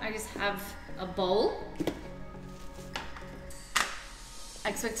here. I just have a bowl. I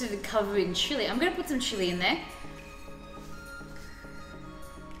expected to cover in chili. I'm gonna put some chili in there.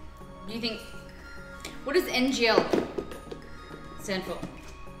 Do you think, what does NGL stand for?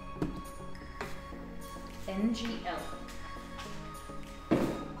 NGL.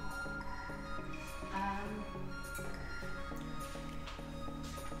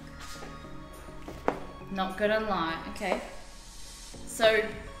 Not gonna lie, okay. So,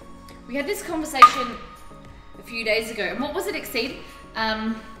 we had this conversation a few days ago, and what was it, Exceed?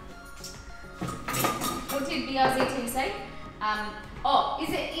 What did BRZT say?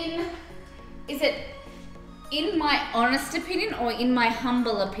 Is it in my honest opinion or in my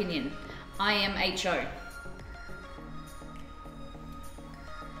humble opinion? IMHO.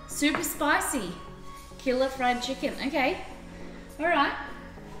 Super spicy. Killer fried chicken. Okay. Alright.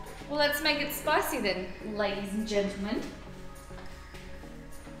 Well, let's make it spicy then, ladies and gentlemen.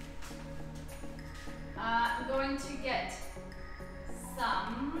 I'm going to get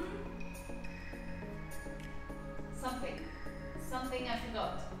something I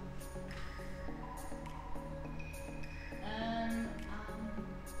forgot.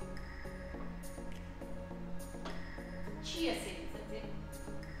 Chia seeds, that's it.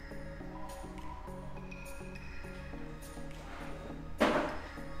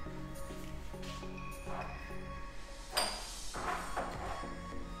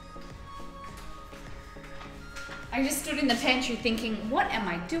 I just stood in the pantry thinking, what am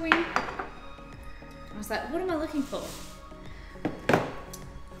I doing? I was like, what am I looking for?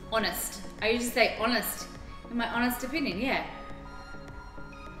 Honest. I usually say honest. In my honest opinion, yeah.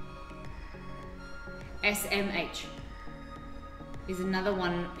 SMH is another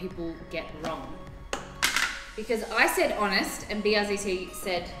one people get wrong. Because I said honest and BRZT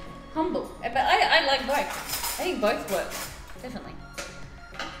said humble. But I like both. I think both work. Definitely.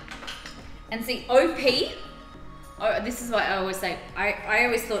 And see, OP. Oh, this is what I always say. I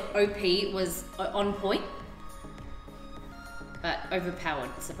always thought OP was on point, but overpowered,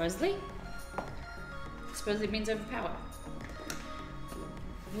 supposedly. Supposedly means overpowered.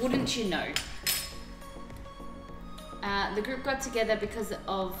 Wouldn't you know? The group got together because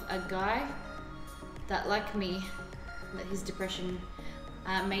of a guy that, like me, that his depression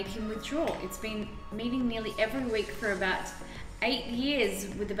made him withdraw. It's been meeting nearly every week for about 8 years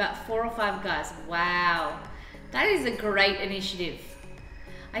with about 4 or 5 guys. Wow. That is a great initiative.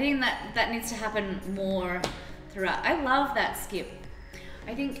 I think that needs to happen more throughout. I love that, Skip.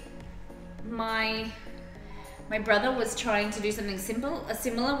 I think my brother was trying to do something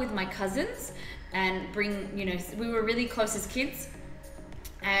similar with my cousins and bring, you know, we were really close as kids,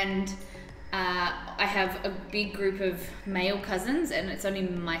 and I have a big group of male cousins, and it's only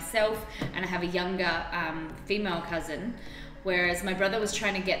myself, and I have a younger female cousin, whereas my brother was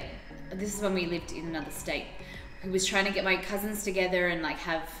trying to get, this is when we lived in another state, he was trying to get my cousins together and like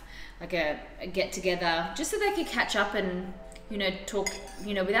have like a get together just so they could catch up and, you know, talk,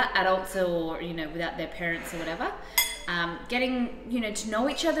 you know, without adults or, you know, without their parents or whatever. Getting, you know, to know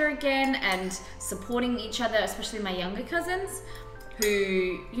each other again and supporting each other, especially my younger cousins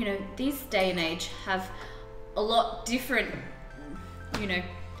who, you know, this day and age have a lot different, you know,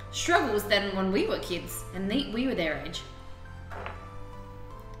 struggles than when we were kids and we were their age.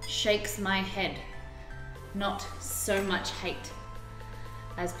 Shakes my head. Not so much hate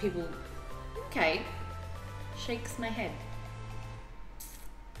as people, okay, shakes my head.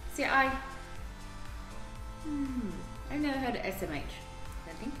 See, I've never heard of SMH,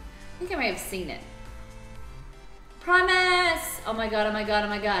 I think I may have seen it. Primus! Oh my god, oh my god, oh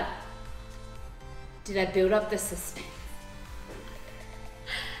my god. Did I build up the suspense?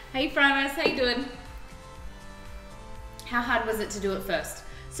 Hey Primus, how you doing? How hard was it to do it first?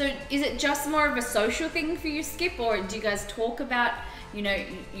 So is it just more of a social thing for you, Skip, or do you guys talk about, you know,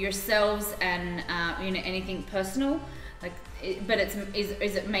 yourselves and you know, anything personal? Like, but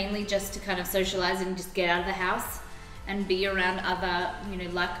is it mainly just to kind of socialize and just get out of the house and be around other, you know,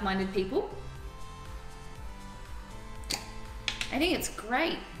 like-minded people? I think it's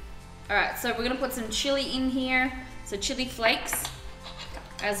great. All right, so we're gonna put some chili in here. So chili flakes,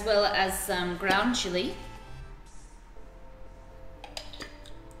 as well as some ground chili.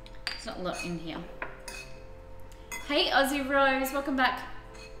 There's not a lot in here. Hey Aussie Rose, welcome back.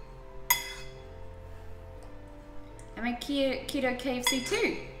 I make keto KFC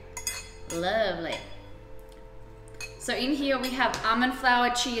too. Lovely. So in here we have almond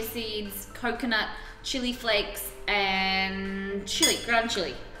flour, chia seeds, coconut, chili flakes, and chili, ground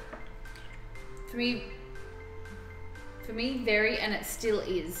chili. 3, for me, very, and it still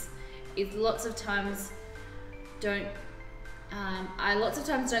is. It lots of times don't I lots of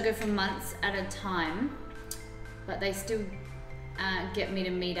times don't go for months at a time, but they still get me to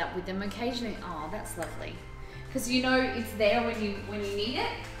meet up with them occasionally. Oh, that's lovely. Because you know it's there when you need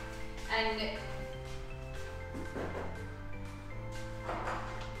it. And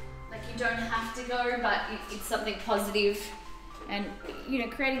like you don't have to go, but it's something positive. And you know,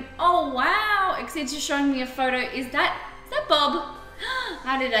 creating, oh wow, Exceed's just showing me a photo. Is that Bob?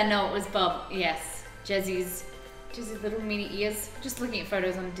 How did I know it was Bob? Yes, Jazzy's little mini ears. Just looking at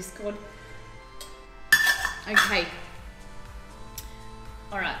photos on Discord. Okay.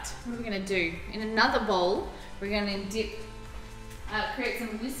 All right, what are we gonna do? In another bowl, we're gonna create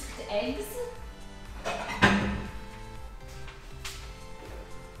some whisked eggs.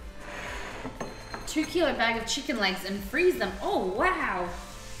 2 kilo bag of chicken legs and freeze them. Oh, wow.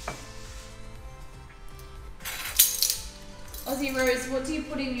 Aussie Rose, what do you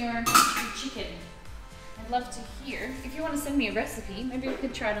put in your chicken? I'd love to hear. If you want to send me a recipe, maybe we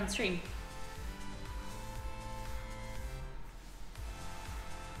could try it on stream.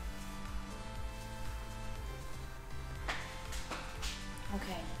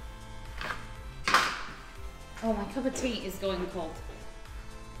 Okay. Oh, my cup of tea is going cold.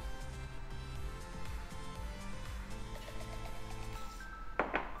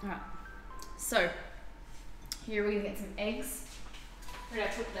 Alright, so here we're gonna get some eggs. Where did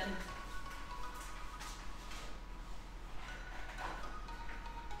I put them?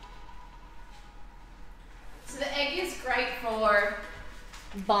 So the egg is great for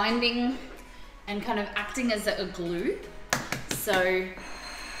binding and kind of acting as a glue. So,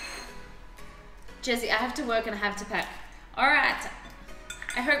 Jesse, I have to work and I have to pack. Alright,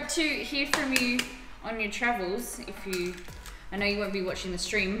 I hope to hear from you on your travels if you... I know you won't be watching the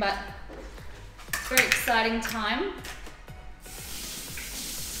stream, but it's a very exciting time.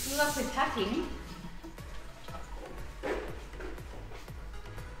 Good luck with packing.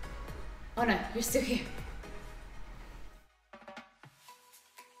 Oh no, you're still here.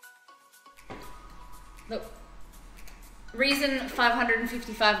 Look, reason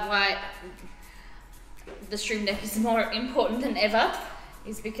 555 why the stream deck is more important than ever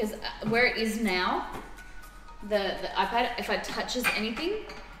is because where it is now, the iPad, if it touches anything,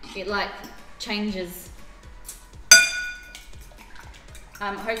 it like changes.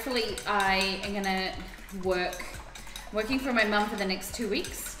 Hopefully I am gonna working for my mum for the next 2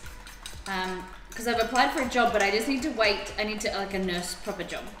 weeks. Because I've applied for a job, but I just need to wait. I need to, like a nurse proper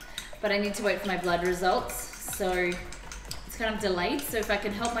job, but I need to wait for my blood results. So it's kind of delayed. So if I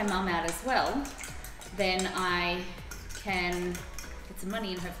can help my mum out as well, then I can get some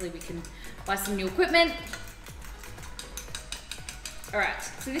money and hopefully we can buy some new equipment. All right,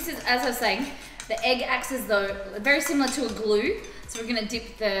 so this is, as I was saying, the egg acts as though, very similar to a glue. So we're gonna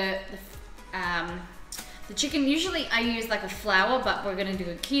dip the chicken. Usually I use like a flour, but we're gonna do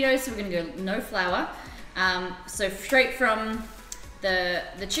a keto, so we're gonna go no flour. So straight from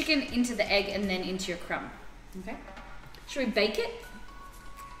the chicken into the egg and then into your crumb, okay? Should we bake it?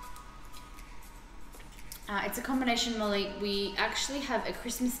 It's a combination, Molly. We actually have a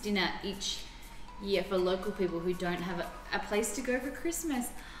Christmas dinner each year for local people who don't have a place to go for Christmas.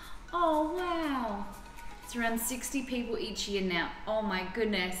 Oh, wow. It's around 60 people each year now. Oh my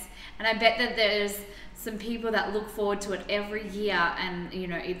goodness. And I bet that there's some people that look forward to it every year and you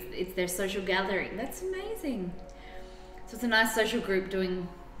know, it's their social gathering. That's amazing. So it's a nice social group doing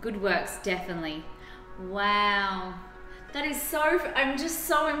good works, definitely. Wow. That is so, I'm just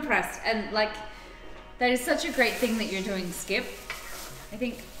so impressed. And like, that is such a great thing that you're doing, Skip. I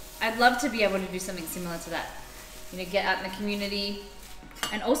think I'd love to be able to do something similar to that. You know, get out in the community,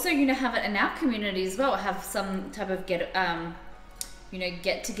 and also, you know, have it in our community as well. Have some type of get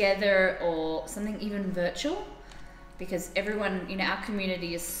together or something even virtual, because everyone in our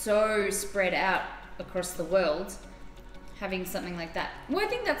community is so spread out across the world. Having something like that, well, I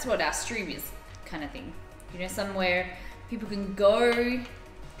think that's what our stream is, kind of thing. You know, somewhere people can go.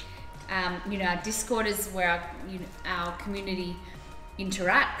 You know, our Discord is where our community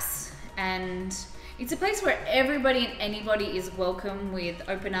interacts, and it's a place where everybody and anybody is welcome with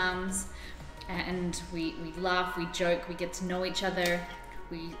open arms, and we laugh, we joke, we get to know each other,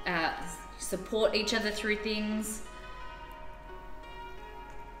 we support each other through things.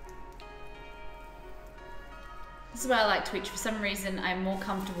 This is why I like Twitch. For some reason, I'm more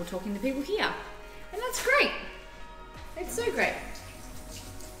comfortable talking to people here, and that's great. It's so great.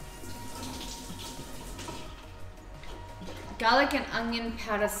 Garlic and onion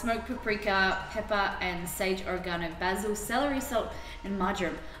powder, smoked paprika, pepper and sage, oregano, basil, celery salt and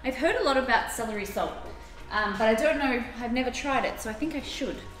marjoram. I've heard a lot about celery salt, but I don't know, I've never tried it, so I think I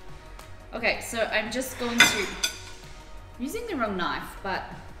should. Okay, so I'm just going to I'm using the wrong knife, but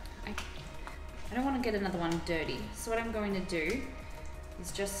I don't want to get another one dirty. So what I'm going to do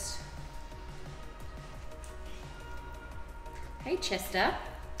is just... Hey Chester.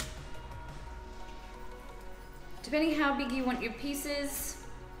 Depending how big you want your pieces,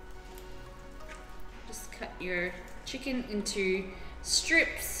 just cut your chicken into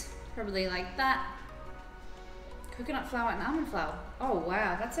strips, probably like that. Coconut flour and almond flour. Oh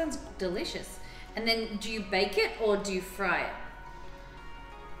wow, that sounds delicious. And then do you bake it or do you fry it?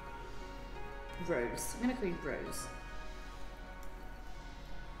 Rose. I'm gonna call you Rose.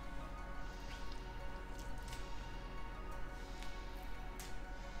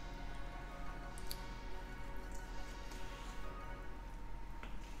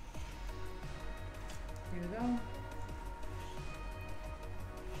 Here we go.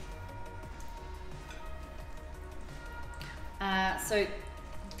 So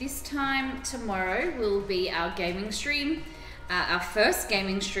this time tomorrow will be our gaming stream, our first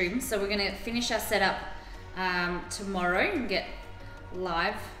gaming stream. So we're gonna finish our setup tomorrow and get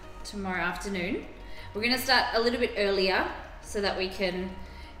live tomorrow afternoon. We're gonna start a little bit earlier so that we can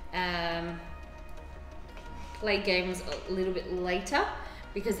play games a little bit later,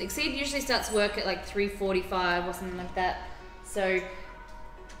 because Exceed usually starts work at like 3:45 or something like that. So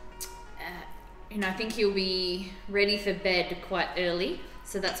you know, I think he'll be ready for bed quite early,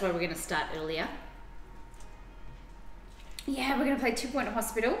 so that's why we're going to start earlier. Yeah, we're going to play 2 Point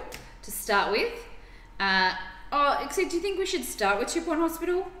Hospital to start with. Except do you think we should start with 2 Point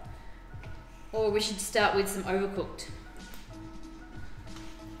Hospital? Or we should start with some Overcooked?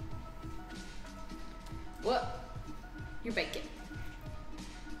 What? You're baking.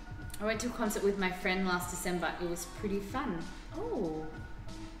 I went to a concert with my friend last December. It was pretty fun. Oh.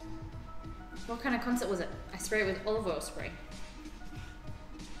 What kind of concert was it? I spray it with olive oil spray.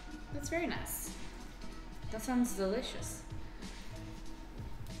 That's very nice. That sounds delicious.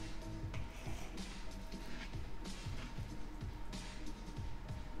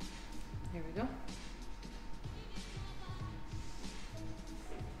 There we go.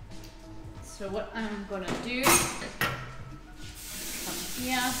 So what I'm gonna do, come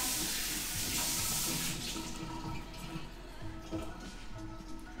here.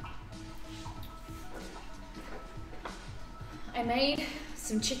 I made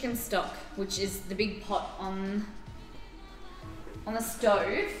some chicken stock, which is the big pot on the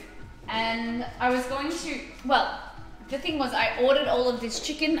stove, and I was going to, well, the thing was I ordered all of this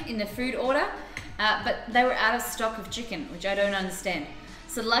chicken in the food order, but they were out of stock of chicken, which I don't understand.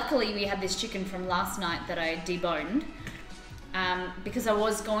 So luckily we had this chicken from last night that I deboned, because I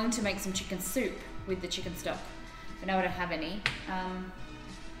was going to make some chicken soup with the chicken stock, but now I don't have any.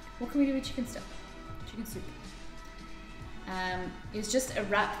 What can we do with chicken stock? Chicken soup. It was just a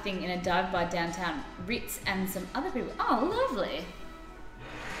wrap thing in a dive bar downtown. Ritz and some other people. Oh, lovely.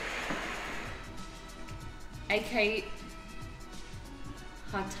 AK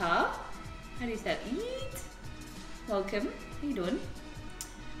Hata. How do you say that? Eat. Welcome. How you doing?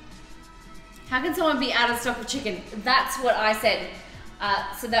 How can someone be out of stock of chicken? That's what I said.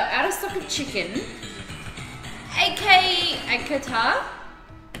 So they're out of stock of chicken. AK Akata.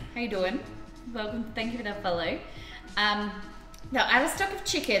 How you doing? Welcome. Thank you for that follow. Now, out of stock of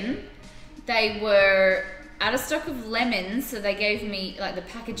chicken, they were out of stock of lemons, so they gave me, like the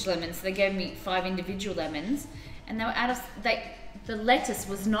packaged lemons, so they gave me 5 individual lemons, and they were out of, the lettuce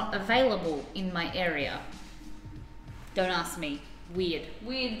was not available in my area. Don't ask me. Weird.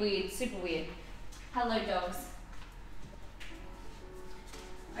 Weird, weird, super weird. Hello, dogs.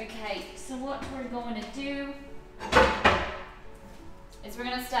 Okay, so what we're going to do is we're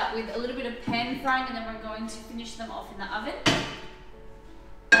going to start with a little bit of pan frying, and then we're going to finish them off in the oven.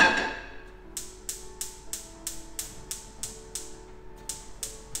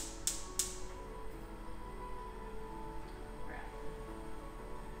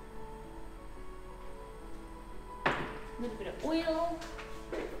 A little bit of oil.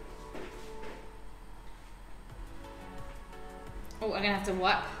 Oh, I'm going to have to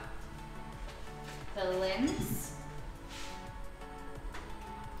wipe the lens.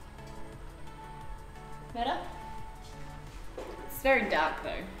 Better? It's very dark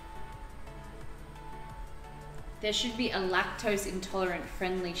though. There should be a lactose intolerant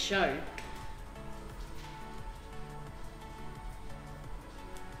friendly show.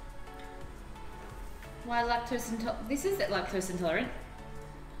 Why lactose intolerant? This is lactose intolerant.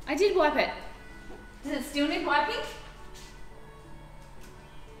 I did wipe it. Does it still need wiping?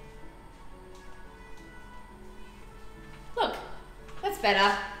 Look, that's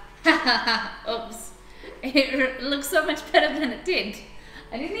better. Oops. It looks so much better than it did.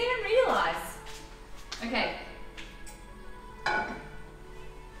 I didn't even realize. Okay.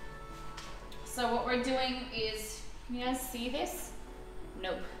 So what we're doing is, can you guys see this?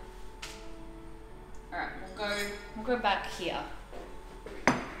 Nope. All right, we'll go back here.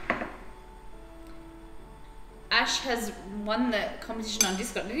 Ash has won the competition on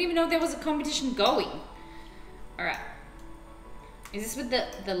Discord. I didn't even know there was a competition going. All right. Is this with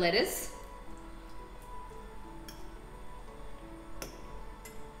the letters?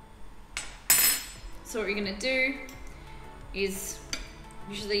 So what you're gonna do is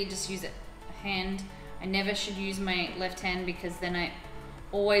usually just use a hand. I never should use my left hand because then I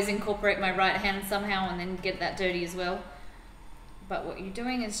always incorporate my right hand somehow and then get that dirty as well. But what you're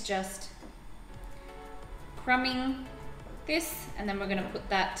doing is just crumbing this, and then we're gonna put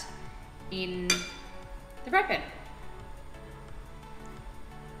that in the fry pan.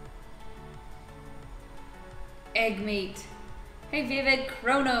 Egg meat. Hey Vivid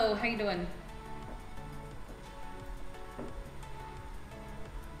Chrono, how you doing?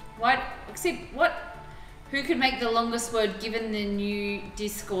 Who could make the longest word given the new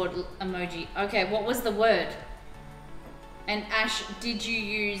Discord emoji? Okay, what was the word? And Ash, did you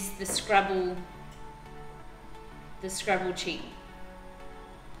use the Scrabble cheat?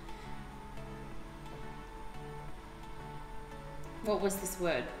 What was this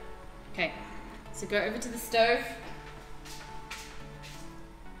word? Okay, so go over to the stove.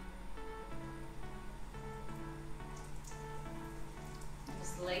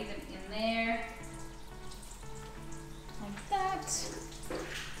 Just lay them in there. Like that.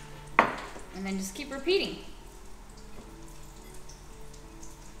 And then just keep repeating.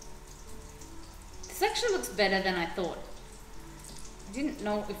 This actually looks better than I thought. I didn't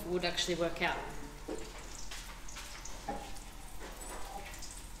know if it would actually work out.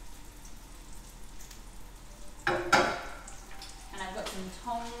 And I've got some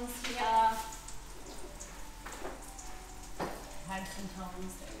tongs here. Had some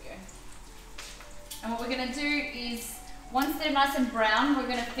tongs, there we go. And what we're gonna do is, once they're nice and brown, we're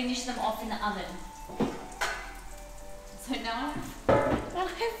gonna finish them off in the oven. So now I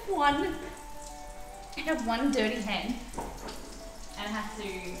have one dirty hand, and I have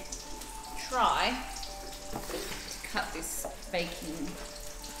to try to cut this baking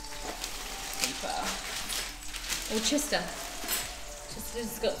paper. Oh,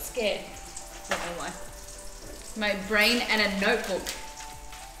 Chester's got scared. Don't know why. My brain and a notebook.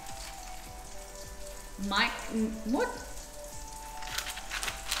 What?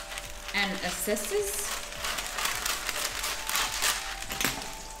 And assessors?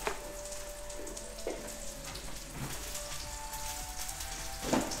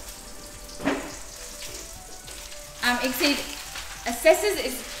 Exceed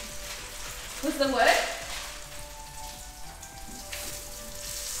assessors was the word.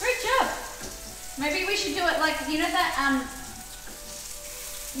 Great job. Maybe we should do it like, you know that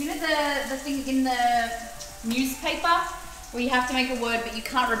the thing in the newspaper where you have to make a word but you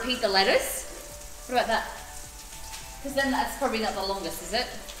can't repeat the letters? What about that? Because then that's probably not the longest, is it?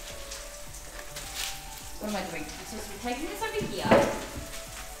 What am I doing? I'm supposed to be taking this over here.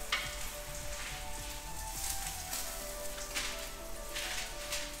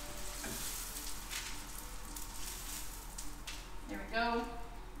 Go.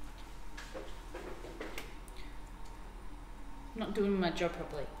 I'm not doing my job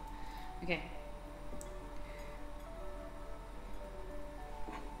properly. Okay.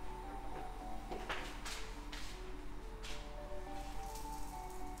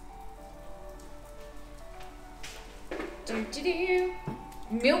 Do.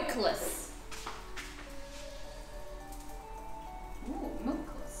 Milkless. Ooh,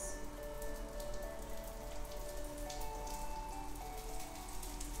 milkless.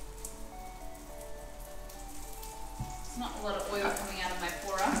 It's not a lot of oil coming out of my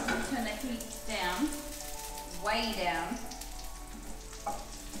pourer. I'm going to turn the heat down, way down.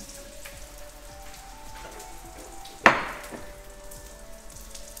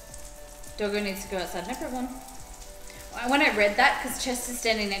 Doggo needs to go outside, no problem. When I read that, because Chester's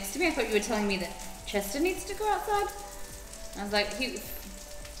standing next to me, I thought you were telling me that Chester needs to go outside. I was like, he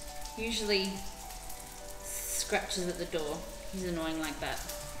usually scratches at the door. He's annoying like that.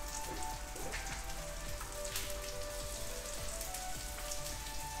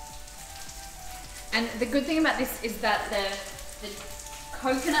 And the good thing about this is that the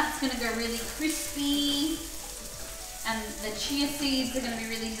coconut's going to go really crispy, and the chia seeds are going to be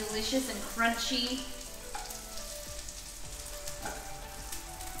really delicious and crunchy.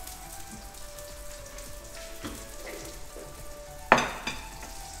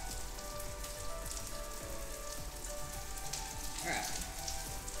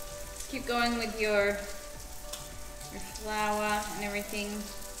 Keep going with your flour and everything.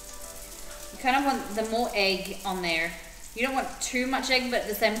 kind of want the more egg on there. You don't want too much egg, but at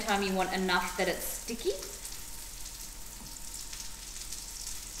the same time you want enough that it's sticky.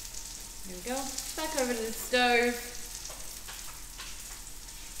 There we go. Back over to the stove.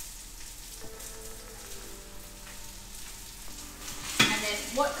 And then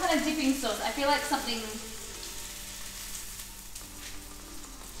what kind of dipping sauce? I feel like something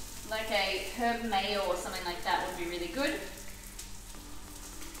like a herb mayo or something like that would be really good. I'm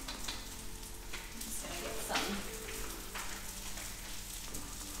just gonna get some.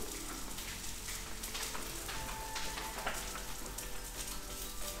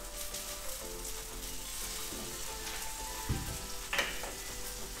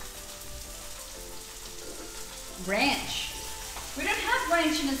 Ranch. We don't have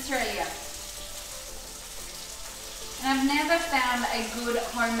ranch in Australia. And I've never found a good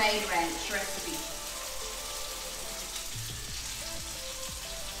homemade ranch recipe.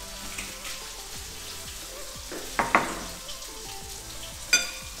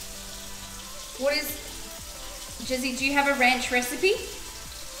 What is, Jesse, do you have a ranch recipe?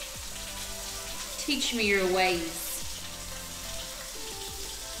 Teach me your ways.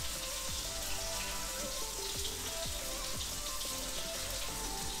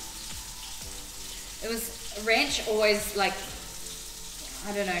 It was ranch always like,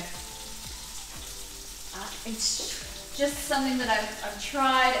 I don't know. It's just something that I've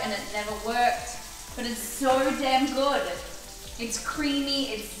tried and it never worked, but it's so damn good. It's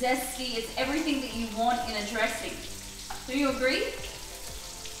creamy, it's zesty, it's everything that you want in a dressing. Do you agree?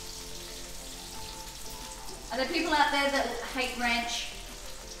 Are there people out there that hate ranch?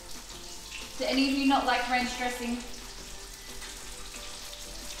 Do any of you not like ranch dressing?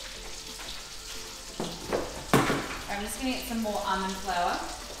 I'm just going to get some more almond flour.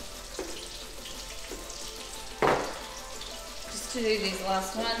 Just to do these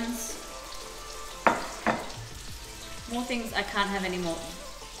last ones. More things I can't have anymore.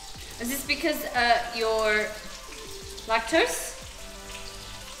 Is this because you're lactose?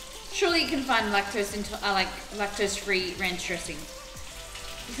 Surely you can find lactose like lactose-free ranch dressing.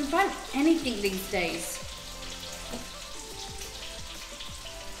 You can find anything these days.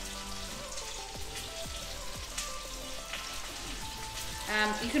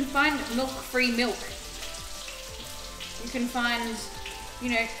 You can find milk-free milk. You can find, you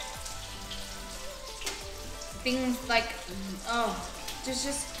know, things like, oh, there's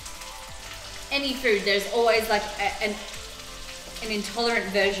just any food. There's always like an intolerant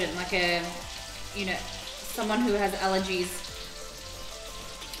version, like a, you know, someone who has allergies.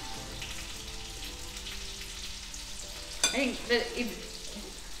 I think that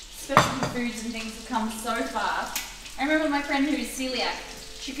specialty foods and things have come so far. I remember my friend who was celiac.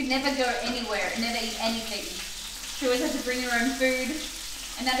 She could never go anywhere, never eat anything. She always had to bring her own food.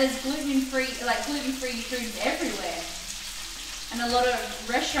 And now there's gluten-free foods everywhere. And a lot of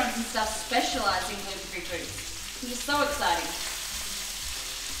restaurants and stuff specialize in gluten-free foods, which is so exciting.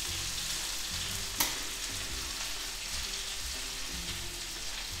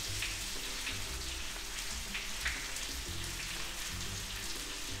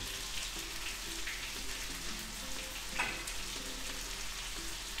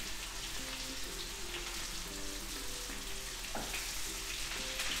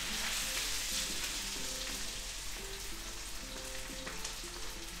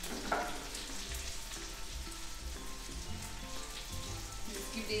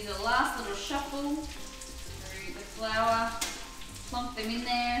 These are the last little shuffle through the flour, plonk them in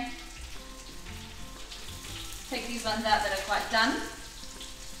there. Take these ones out that are quite done.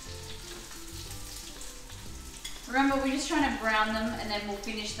 Remember, we're just trying to brown them and then we'll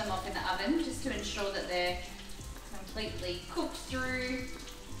finish them off in the oven just to ensure that they're completely cooked through.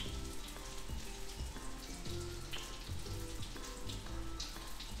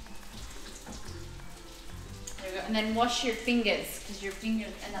 There we go. And then wash your fingers, because your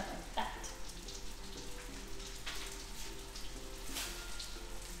fingers end up like that.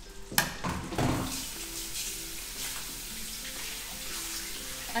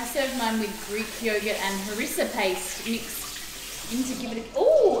 I serve mine with Greek yogurt and harissa paste mixed in to give it a...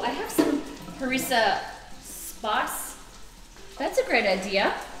 Oh, I have some harissa spice. That's a great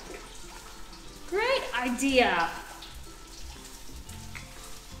idea. Great idea.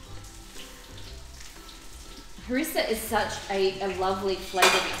 Harissa is such a lovely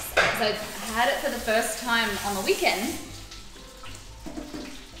flavour mix. So I've had it for the first time on the weekend.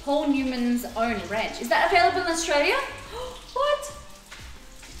 Paul Newman's Own Ranch. Is that available in Australia? What?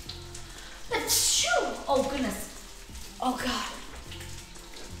 Oh goodness. Oh God.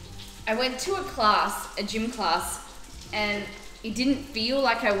 I went to a class, a gym class, and it didn't feel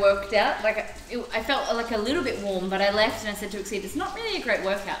like I worked out. Like I felt like a little bit warm, but I left and I said to Exceed, it's not really a great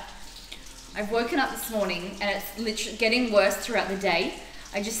workout. I've woken up this morning and it's literally getting worse throughout the day.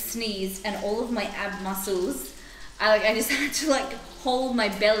 I just sneezed and all of my ab muscles, I just had to like hold my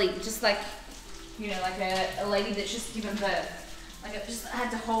belly, just like, you know, like a lady that's just given birth. Like I just had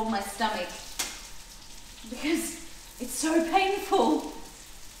to hold my stomach because it's so painful.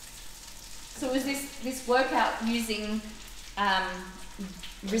 So it was this workout using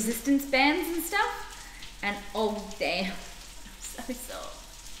resistance bands and stuff, and oh damn, so sore.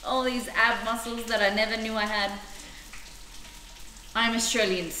 All these ab muscles that I never knew I had. I'm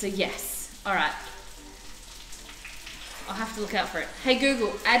Australian, so yes. All right. I'll have to look out for it. Hey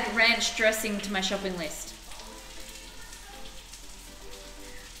Google, add ranch dressing to my shopping list.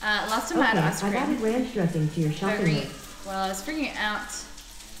 Last time I had ice cream. I've added ranch dressing to your shopping list. Well, I was figuring it out.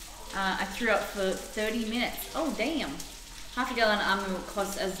 I threw up for 30 minutes. Oh damn. Half a gallon of almond milk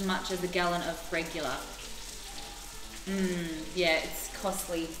costs as much as a gallon of regular. Yeah, it's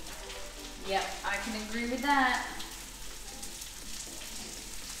costly. Yep, I can agree with that.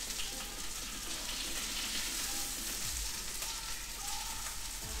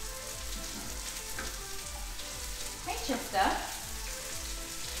 Hey Chester.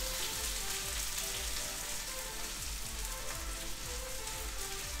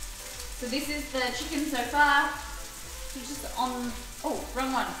 So this is the chicken so far. It's just on, oh,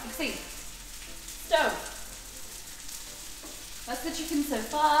 wrong one, Exceed. Stove. That's the chicken so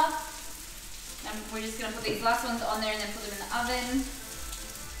far. And we're just gonna put these last ones on there and then put them in the oven.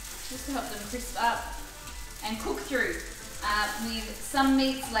 Just to help them crisp up and cook through. With some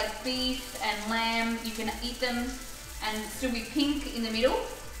meats like beef and lamb, you can eat them and still be pink in the middle.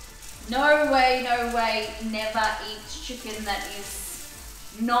 No way, never eat chicken that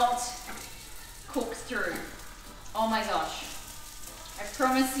is not cooked through. Oh my gosh. I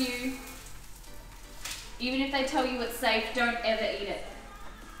promise you, even if they tell you it's safe, don't ever eat it.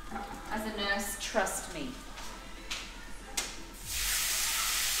 As a nurse, trust me.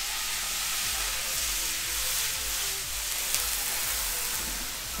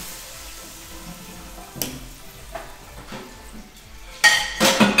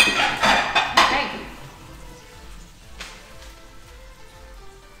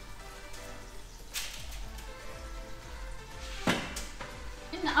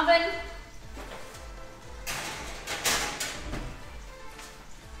 Oven.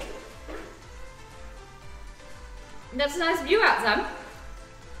 That's a nice view outside.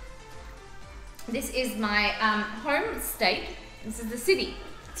 This is my home state. This is the city.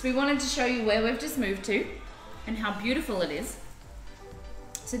 So we wanted to show you where we've just moved to and how beautiful it is.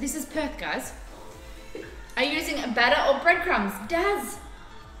 So this is Perth, guys. Are you using batter or breadcrumbs? Daz.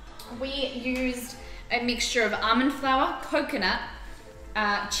 We used a mixture of almond flour, coconut,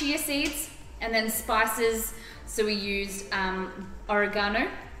 chia seeds, and then spices. So we used oregano,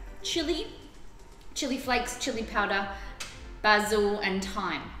 chili flakes, chili powder, basil, and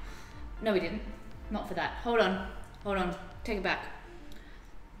thyme. No, we didn't. Not for that. Hold on. Take it back.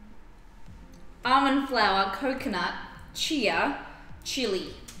 Almond flour, coconut, chia,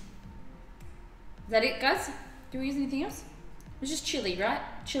 chili. Is that it, guys? Do we use anything else? It was just chili, right?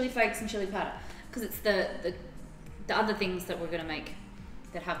 Chili flakes and chili powder. Because it's the other things that we're going to make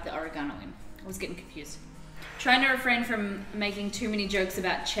that have the oregano in. I was getting confused. Trying to refrain from making too many jokes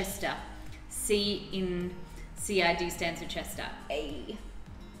about Chester. C in CID stands for Chester. A.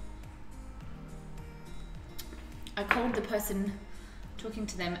 I called the person talking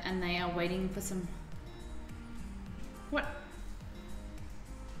to them and they are waiting for some... What?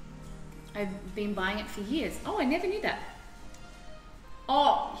 I've been buying it for years. Oh, I never knew that.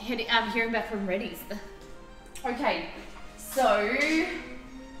 Oh, I'm hearing back from Reddy's. Okay, so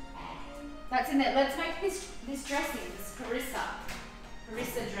that's in there. Let's make this dressing, this harissa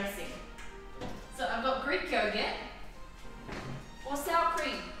dressing. So I've got Greek yogurt or sour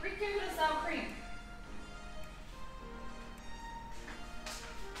cream. Greek yogurt or sour cream.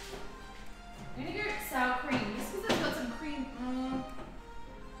 I'm gonna go sour cream just because I've got some cream. I'm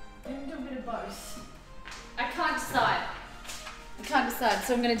gonna do a bit of both. I can't decide,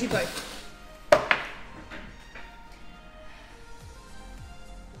 so I'm gonna do both.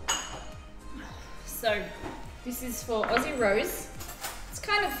 So this is for Aussie Rose. It's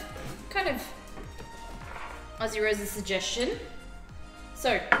kind of Aussie Rose's suggestion.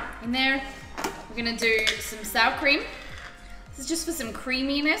 So in there, we're gonna do some sour cream. This is just for some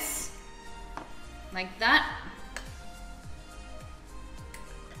creaminess, like that.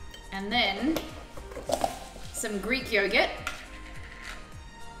 And then some Greek yogurt.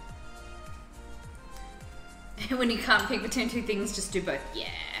 When you can't pick between two things, just do both. Yeah,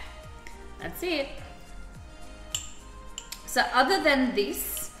 that's it. So other than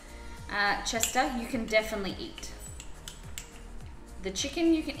this, Chester, you can definitely eat. The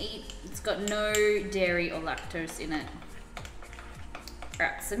chicken you can eat, it's got no dairy or lactose in it. All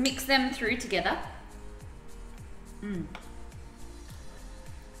right, so mix them through together.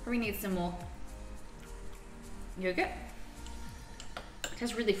 Probably need some more yogurt. It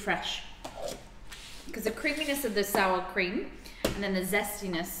tastes really fresh because the creaminess of the sour cream and then the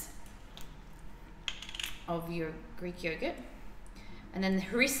zestiness of your Greek yogurt, and then the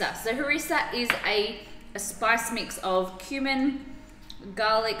harissa. So harissa is a spice mix of cumin,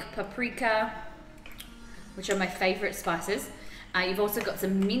 garlic, paprika, which are my favorite spices. You've also got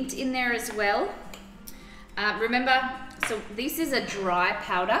some mint in there as well. Remember, so this is a dry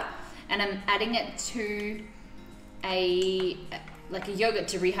powder, and I'm adding it to a yogurt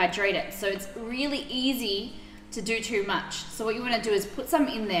to rehydrate it. So it's really easy to do too much. So what you want to do is put some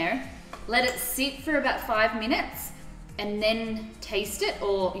in there, let it sit for about 5 minutes, and then taste it,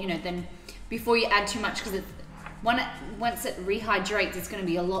 or then before you add too much, because once it rehydrates, it's going to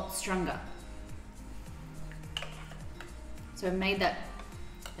be a lot stronger. So I made that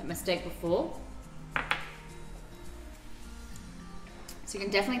mistake before. So you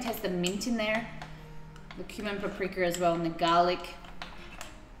can definitely taste the mint in there, the cumin, paprika as well, and the garlic.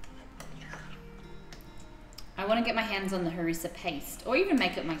 I want to get my hands on the harissa paste, or even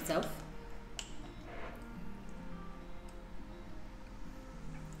make it myself.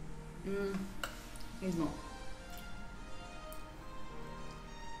 Here's more.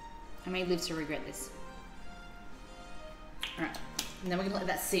 I may live to regret this. All right, and then we're gonna let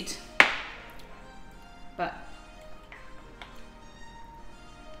that sit. But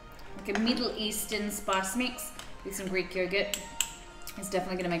like a Middle Eastern spice mix with some Greek yogurt is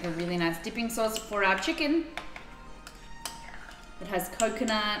definitely gonna make a really nice dipping sauce for our chicken. It has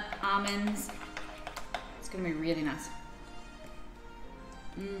coconut, almonds. It's gonna be really nice.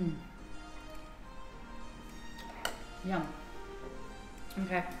 Yum.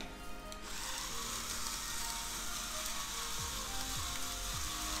 Okay.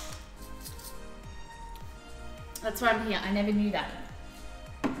 That's why I'm here. I never knew that.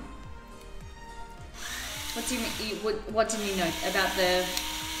 What do you mean? What did you know about the?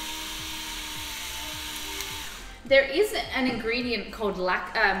 There is an ingredient called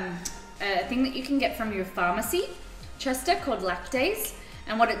a thing that you can get from your pharmacy, Chester, called lactase,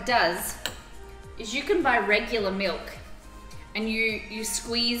 and what it does is you can buy regular milk, and you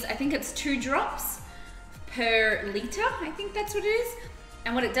squeeze. I think it's 2 drops per liter. I think that's what it is.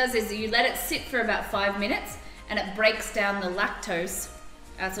 And what it does is you let it sit for about 5 minutes, and it breaks down the lactose.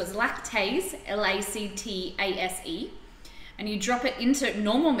 So it's lactase, Lactase, and you drop it into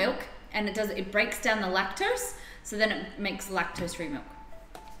normal milk, and it breaks down the lactose, so then it makes lactose-free milk.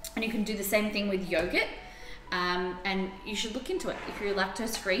 And you can do the same thing with yogurt, and you should look into it if you're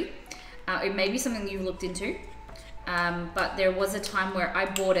lactose-free. It may be something you've looked into, but there was a time where I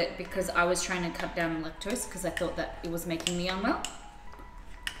bought it because I was trying to cut down on lactose because I thought that it was making me unwell.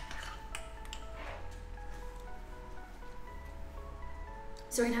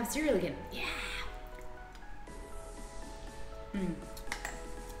 So we can have cereal again. Yeah.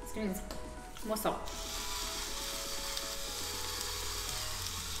 Let's do this. More salt.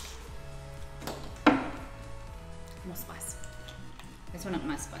 More spice. This one not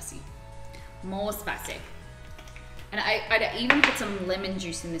my spicy. More spicy. And I'd even put some lemon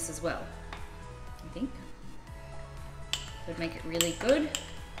juice in this as well. I think. Would make it really good.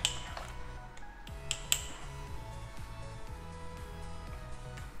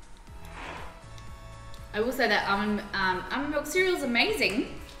 I will say that almond milk cereal is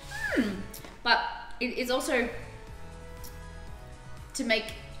amazing, but it is also to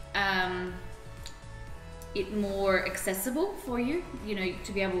make it more accessible for you,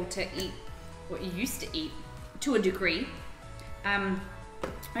 to be able to eat what you used to eat to a degree.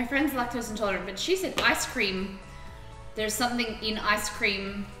 My friend's lactose intolerant, but she said ice cream, there's something in ice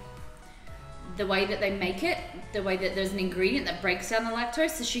cream, the way that they make it, the way that there's an ingredient that breaks down the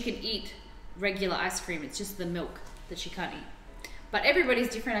lactose, so she can eat regular ice cream. It's just the milk that she can't eat. But everybody's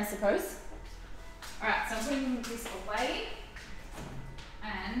different, I suppose. All right, so I'm putting this away,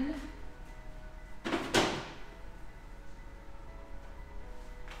 and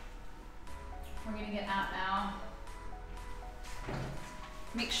we're gonna get out our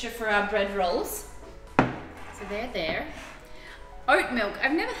mixture for our bread rolls. So they're there. Oat milk.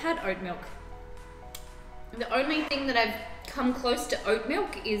 I've never had oat milk. The only thing that I've come close to oat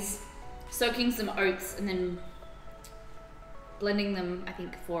milk is soaking some oats and then blending them, I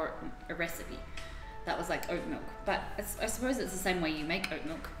think, for a recipe. that was like oat milk. But I suppose it's the same way you make oat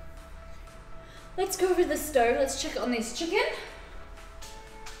milk. Let's go over to the stove. Let's check on this chicken.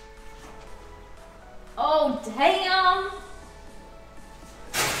 Oh, damn.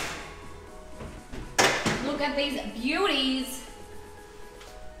 Look at these beauties.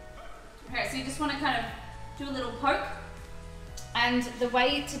 Okay, so you just want to kind of do a little poke. And the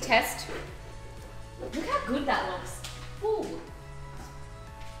way to test, look how good that looks. Ooh.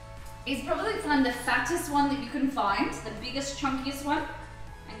 Is probably find the fattest one that you can find, the biggest, chunkiest one,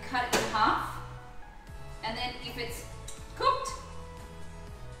 and cut it in half. And then if it's cooked,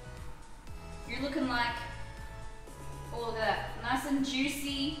 you're looking like, oh, look at that, nice and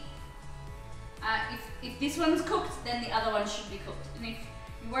juicy. If this one's cooked, then the other one should be cooked. And if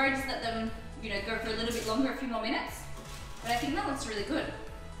you're worried, just let them, go for a little bit longer, a few more minutes. But I think that looks really good.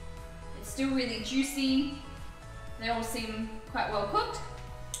 It's still really juicy. They all seem quite well cooked.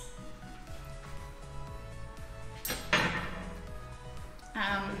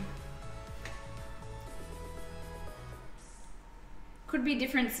 Could be a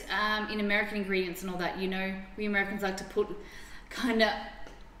difference in American ingredients and all that. We Americans like to put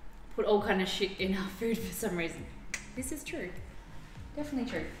all kind of shit in our food for some reason. This is true.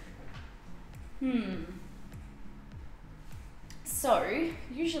 Definitely true. So,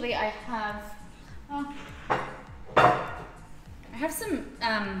 usually I have some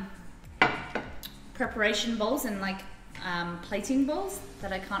preparation bowls and plating bowls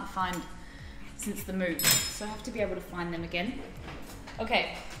that I can't find since the move. So I have to be able to find them again.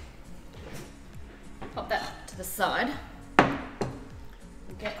 Okay, pop that to the side.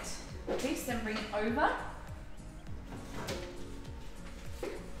 We'll get a piece and bring it over.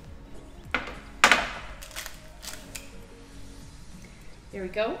 There we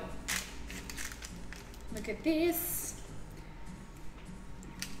go. Look at this.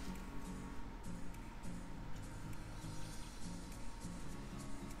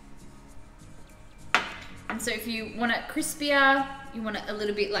 And so if you want it crispier, you want it a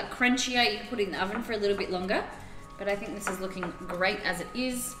little bit crunchier, you can put it in the oven for a little bit longer. But I think this is looking great as it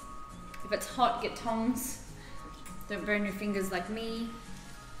is. If it's hot, get tongs. Don't burn your fingers like me.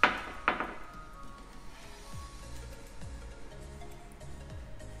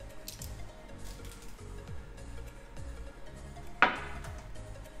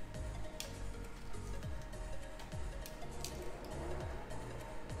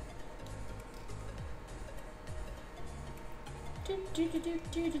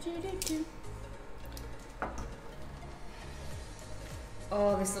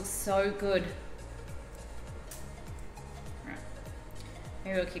 Oh, this looks so good. Right.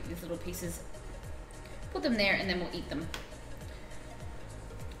 Maybe we'll keep these little pieces, put them there, and then we'll eat them.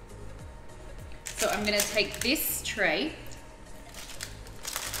 So I'm gonna take this tray.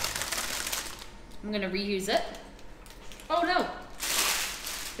 I'm gonna reuse it. Oh no,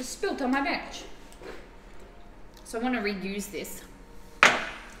 it's spilt on my bench. So I want to reuse this.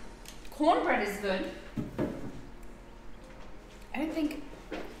 Cornbread is good. I don't think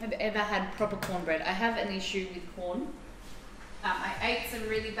I've ever had proper cornbread. I have an issue with corn. I ate some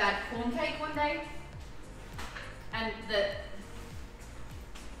really bad corn cake one day, and the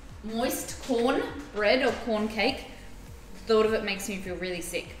moist corn bread or corn cake, thought of it makes me feel really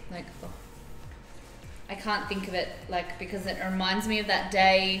sick. Oh. I can't think of it because it reminds me of that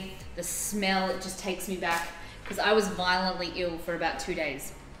day. The smell, it just takes me back. Because I was violently ill for about 2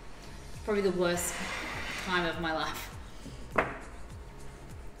 days. Probably the worst time of my life.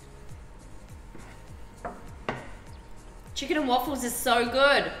 Chicken and waffles is so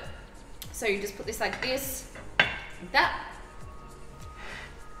good. So you just put this like this, like that.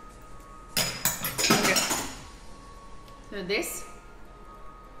 Okay. So this,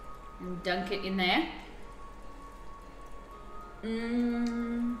 and dunk it in there.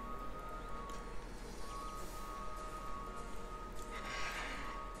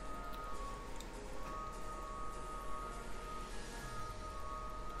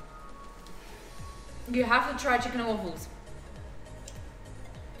 You have to try chicken and waffles.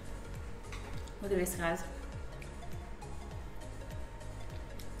 Look at this, guys.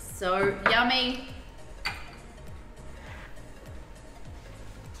 So yummy.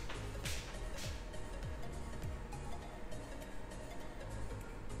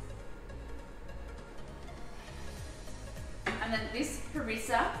 And then this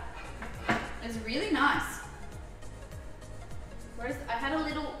harissa is really nice. Whereas I had a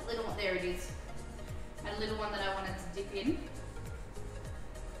little, there it is. A little one that I wanted to dip in.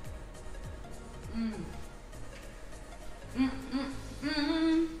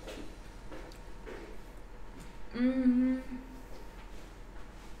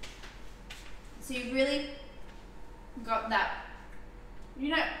 So you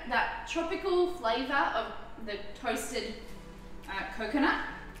flavor of the toasted coconut.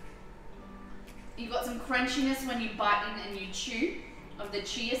 You've got some crunchiness when you bite in and you chew of the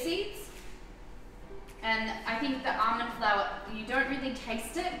chia seeds. And I think the almond flour, you don't really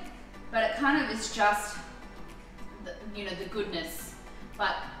taste it, but it kind of is just, the goodness.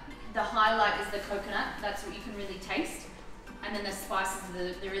 But the highlight is the coconut. That's what you can really taste. And then the spices,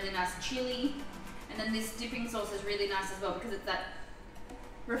 the really nice chili. And then this dipping sauce is really nice as well because it's that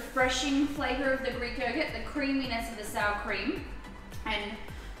refreshing flavor of the Greek yogurt, the creaminess of the sour cream. And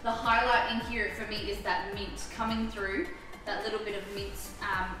the highlight in here for me is that mint coming through, that little bit of mint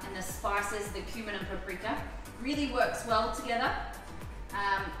and the spices, the cumin and paprika. Really works well together.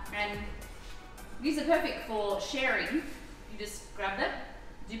 And these are perfect for sharing. You just grab them,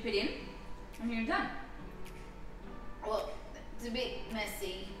 dip it in, and you're done. Well, it's a bit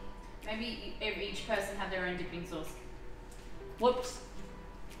messy. Maybe each person have their own dipping sauce. Whoops.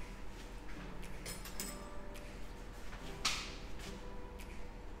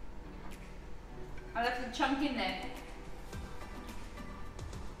 I left a chunk in there.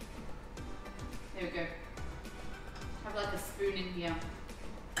 There we go. Have like a spoon in here.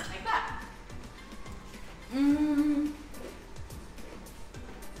 Like that. Mmm.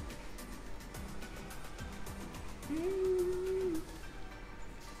 Mmm.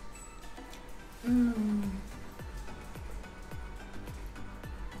 Mmm.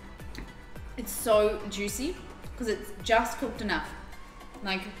 It's so juicy because it's just cooked enough.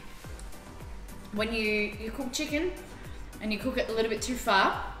 Like when you cook chicken and you cook it a little bit too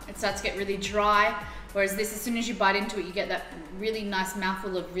far, it starts to get really dry. Whereas this, as soon as you bite into it, you get that really nice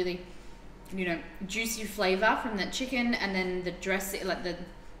mouthful of really, juicy flavor from that chicken, and then the dressing, like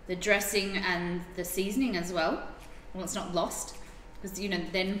the dressing and the seasoning as well. Well, it's not lost because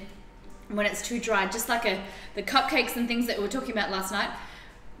then when it's too dry, just like the cupcakes and things that we were talking about last night,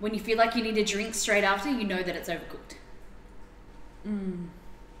 when you feel like you need a drink straight after, you know that it's overcooked. Mm.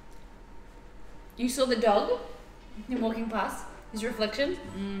 You saw the dog him walking past, his reflection.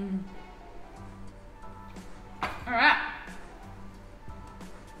 Mm. All right.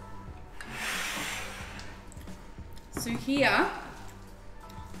 So here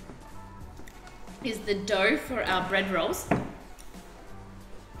is the dough for our bread rolls.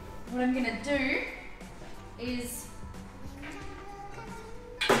 What I'm gonna do is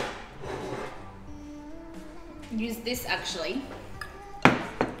use this actually,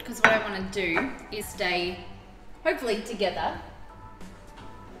 because what I want to do is stay hopefully together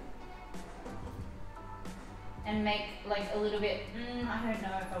and make like a little bit, I don't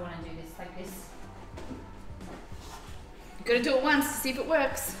know if I want to do this like this. Gotta do it once to see if it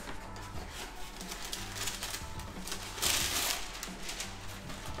works.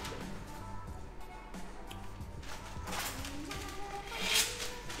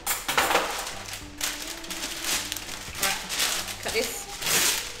 This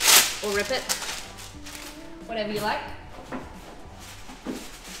or rip it, whatever you like.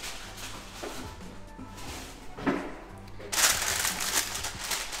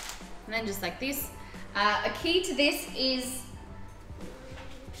 And then just like this. A key to this is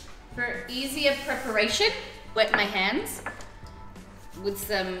for easier preparation, wet my hands with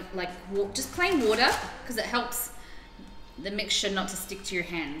some like just plain water because it helps the mixture not to stick to your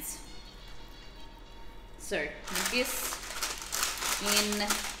hands. So like this. In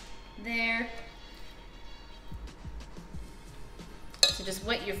there. So just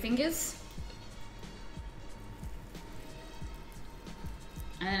wet your fingers.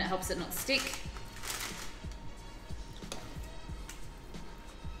 And then it helps it not stick.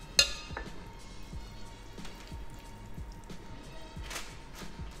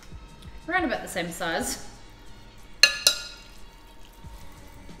 Around about the same size.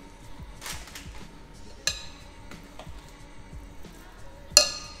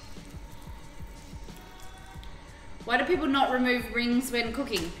 Why do people not remove rings when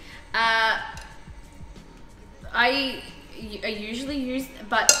cooking? I usually use,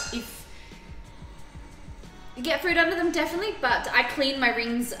 but if you get food under them, definitely, but I clean my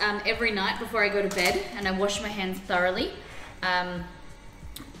rings every night before I go to bed, and I wash my hands thoroughly.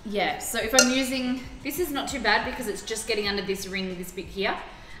 Yeah, so if I'm using, this is not too bad because it's just getting under this ring, this bit here.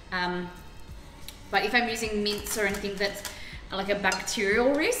 But if I'm using mints or anything that's like a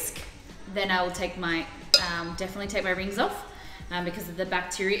bacterial risk, then I will take my definitely take my rings off because of the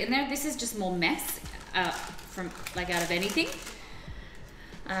bacteria in there. This is just more mess from like out of anything.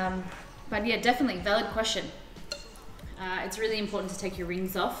 But yeah, definitely valid question. It's really important to take your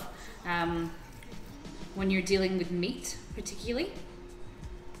rings off when you're dealing with meat, particularly.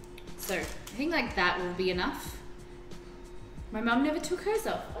 So I think like that will be enough. My mum never took hers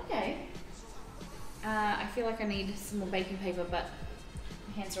off. Okay. I feel like I need some more baking paper, but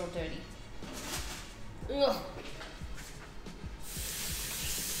my hands are all dirty. Ugh.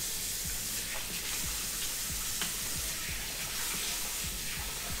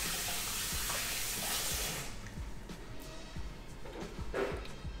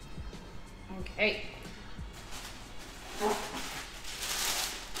 Okay.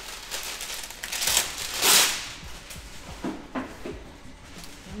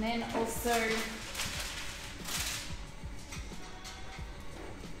 And then also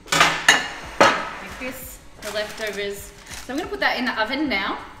like this, the leftovers. So I'm going to put that in the oven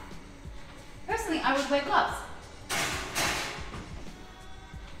now. Personally, I would wear gloves.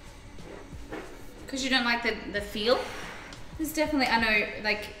 Because you don't like the feel. There's definitely,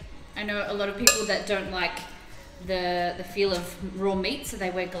 I know a lot of people that don't like the feel of raw meat, so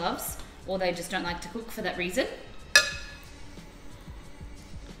they wear gloves, or they just don't like to cook for that reason.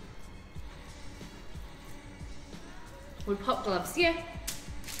 Would pop gloves, yeah.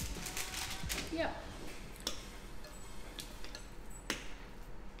 Yep.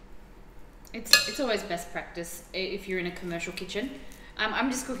 It's always best practice if you're in a commercial kitchen.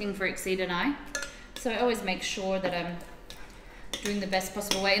 I'm just cooking for Exceed and I, so I always make sure that I'm doing the best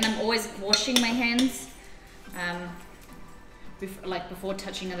possible way, and I'm always washing my hands before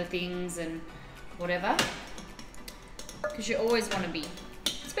touching other things and whatever, because you always want to be,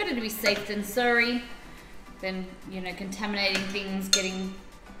 it's better to be safe than sorry, than, you know, contaminating things, getting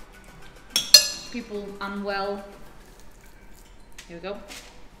people unwell. Here we go.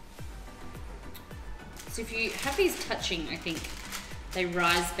 So if you have these touching, I think they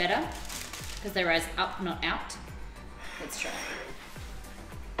rise better because they rise up, not out. Let's try.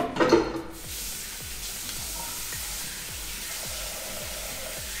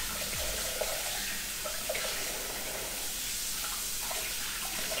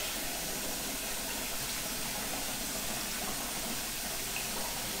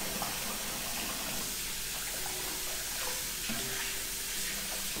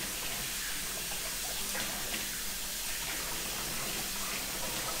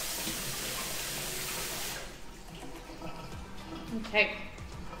 Okay.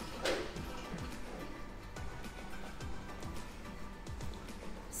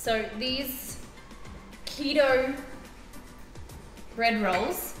 So these keto bread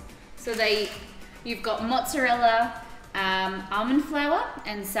rolls, so you've got mozzarella, almond flour,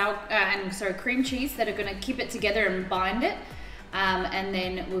 and cream cheese that are going to keep it together and bind it. And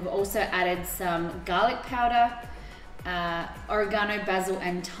then we've also added some garlic powder, oregano, basil,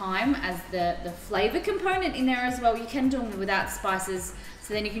 and thyme as the flavor component in there as well. You can do them without spices,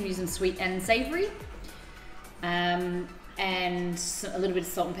 so then you can use them sweet and savory. And a little bit of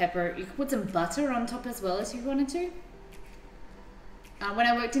salt and pepper. You can put some butter on top as well if you wanted to. When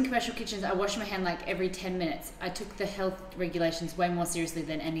I worked in commercial kitchens, I washed my hand like every 10 minutes. I took the health regulations way more seriously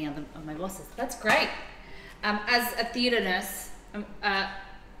than any other of my bosses. That's great. As a theatre nurse, a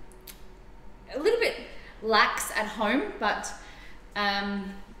little bit lax at home, but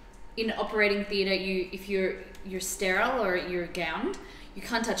in operating theatre, if you're sterile or you're gowned, you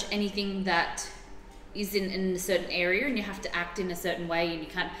can't touch anything that is in a certain area, and you have to act in a certain way, and you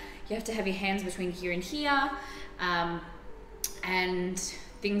have to have your hands between here and here, and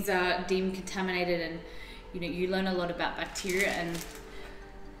things are deemed contaminated, and you learn a lot about bacteria. And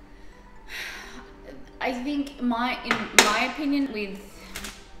I think in my opinion with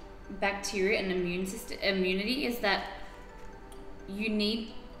bacteria and immunity is that you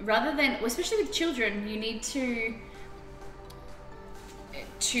need, rather than, especially with children, you need to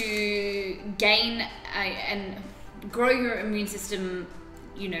gain and grow your immune system,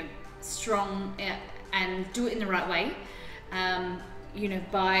 strong, and do it in the right way.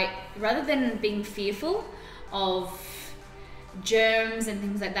 By, rather than being fearful of germs and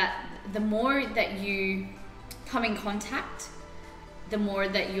things like that, the more that you come in contact, the more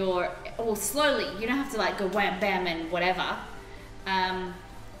that slowly, you don't have to like go wham bam and whatever.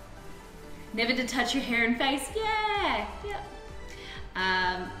 Never to touch your hair and face, yeah.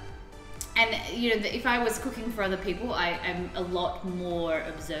 And if I was cooking for other people, I'm a lot more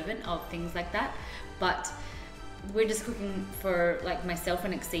observant of things like that, but we're just cooking for like myself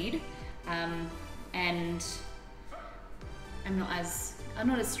and Exceed, and I'm not as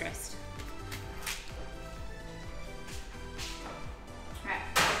stressed. Alright,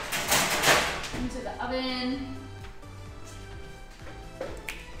 into the oven.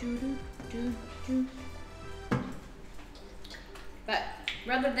 But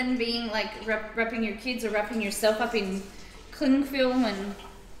rather than being like wrapping your kids or wrapping yourself up in cling film and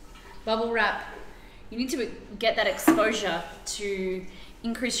bubble wrap, you need to get that exposure to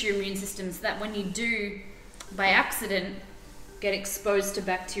increase your immune system so that when you do, by accident, get exposed to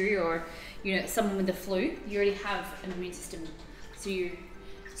bacteria or, you know, someone with the flu, you already have an immune system. So you're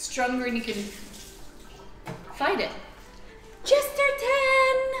stronger and you can fight it.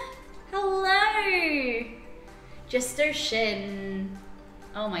 Jesterton! Hello! Jester Shin.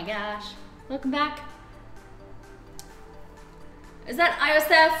 Oh my gosh. Welcome back. Is that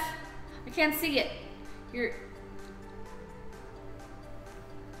IOSF? I can't see it. You're...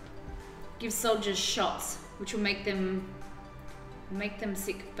 Give soldiers shots, which will make them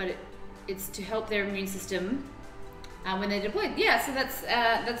sick, but it's to help their immune system when they're deployed. Yeah, so that's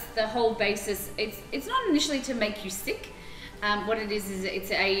the whole basis. It's not initially to make you sick. What it is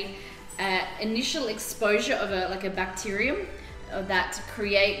it's a initial exposure of a bacterium that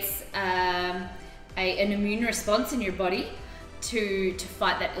creates an immune response in your body to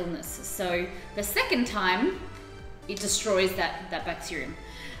fight that illness. So the second time, it destroys that bacterium.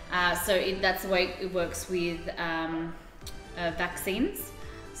 So that's the way it works with vaccines.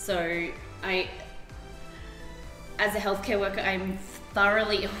 So as a healthcare worker, I'm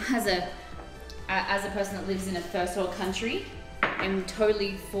thoroughly, as a person that lives in a first world country, I'm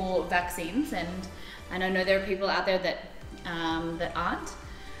totally for vaccines, and I know there are people out there that aren't,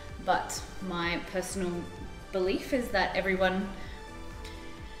 but my personal belief is that everyone,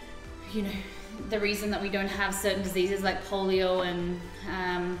 you know, the reason that we don't have certain diseases like polio and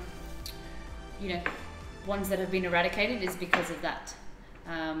you know, ones that have been eradicated is because of that,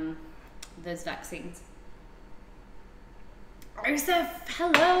 those vaccines. Joseph,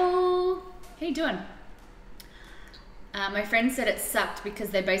 hello. How you doing? My friend said it sucked because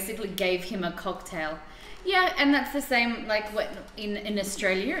they basically gave him a cocktail. Yeah, and that's the same like what in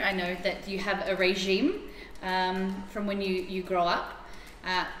Australia. I know that you have a regime from when you grow up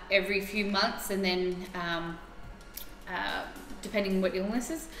every few months, and then depending what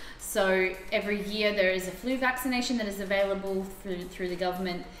illnesses. So every year there is a flu vaccination that is available through the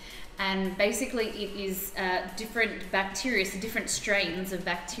government, and basically it is different bacteria, so different strains of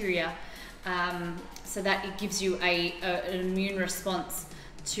bacteria, so that it gives you an immune response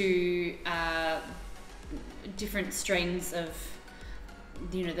to different strains of,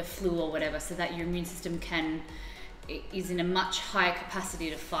 you know, the flu or whatever, so that your immune system is in a much higher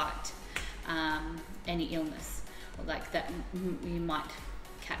capacity to fight any illness like that you might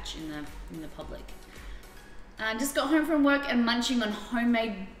catch in the public. Just got home from work and munching on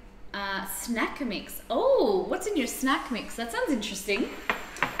homemade snack mix. Oh, what's in your snack mix? That sounds interesting.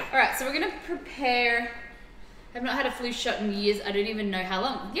 All right, so we're gonna prepare. I've not had a flu shot in years. I don't even know how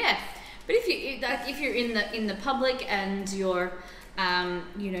long. Yeah, but if you're in the public and you're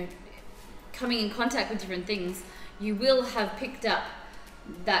you know, coming in contact with different things, you will have picked up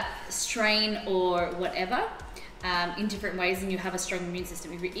that strain or whatever in different ways, and you have a strong immune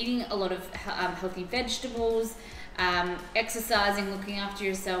system. If you're eating a lot of healthy vegetables, exercising, looking after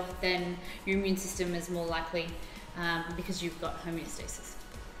yourself, then your immune system is more likely because you've got homeostasis.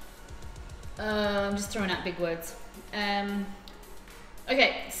 I'm just throwing out big words.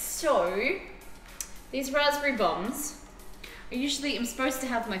 Okay, so these raspberry bombs, I'm supposed to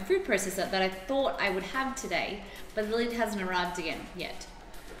have my food processor that I thought I would have today, but the lid hasn't arrived again yet.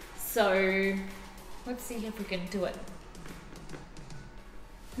 So let's see if we can do it.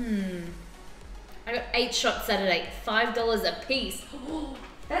 I got 8 shots Saturday, $5 a piece. Oh,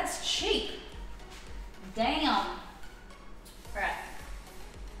 that's cheap. Damn. All right.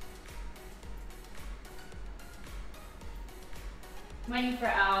 Waiting for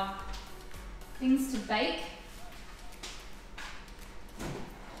our things to bake.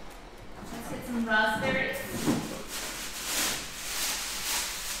 Let's get some raspberries.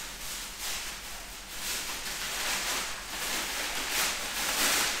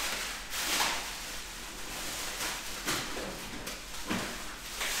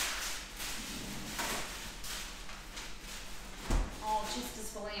 Oh,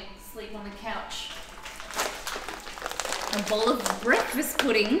 Chester's falling asleep on the couch. A bowl of breakfast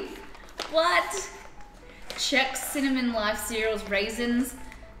pudding. What? Chex Cinnamon Life cereals, raisins,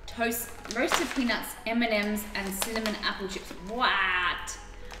 toast, roasted peanuts, M&Ms, and cinnamon apple chips. What?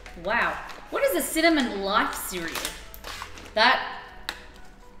 Wow. What is a Cinnamon Life cereal?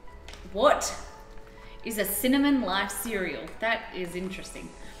 What is a Cinnamon Life cereal? That is interesting.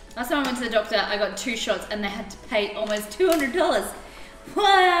 Last time I went to the doctor, I got 2 shots and they had to pay almost $200.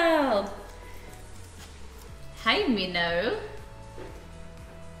 Wow. Hey, Minnow.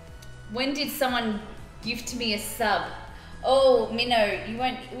 When did someone gift me a sub? Oh, Minnow,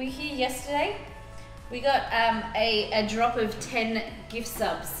 were you here yesterday? We got a drop of 10 gift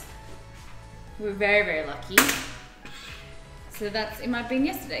subs. We were very, very lucky. So that's in my bin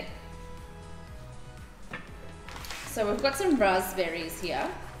yesterday. So we've got some raspberries here.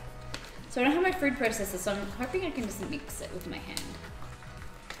 So I don't have my food processor, so I'm hoping I can just mix it with my hand.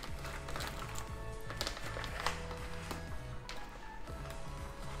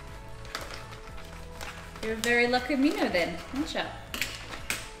 You're a very lucky Mino then, aren't you?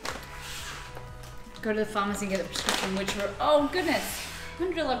 Go to the pharmacy and get a prescription, which were, oh goodness,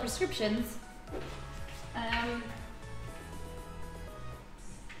 $100 prescriptions.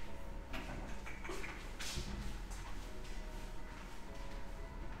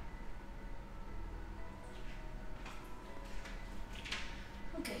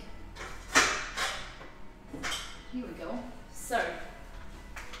 Okay. Here we go. So,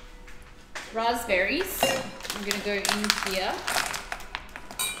 raspberries. I'm gonna go in here.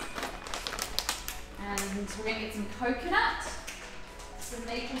 And we're going to get some coconut, some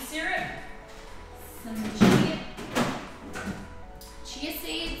maple syrup, some chia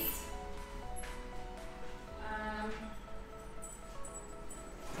seeds,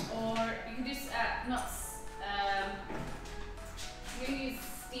 or you can just nuts. I'm going to use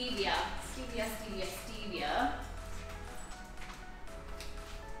stevia.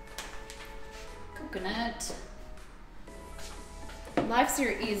 Coconut. Life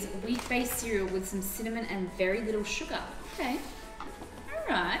cereal is wheat-based cereal with some cinnamon and very little sugar. Okay, all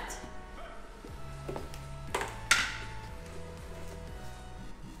right.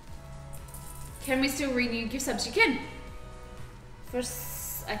 Can we still renew gift subs? You can.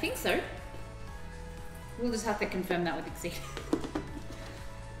 First, I think so. We'll just have to confirm that with Exceed.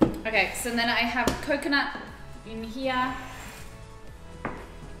 Okay, so then I have coconut in here.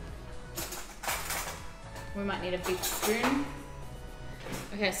 We might need a big spoon.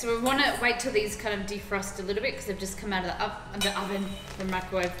 Okay, so we want to wait till these kind of defrost a little bit because they've just come out of the oven, the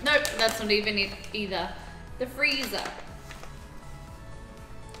microwave. Nope, that's not even it either. The freezer.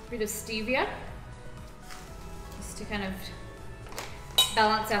 Bit of stevia, just to kind of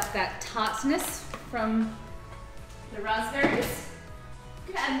balance out that tartness from the raspberries.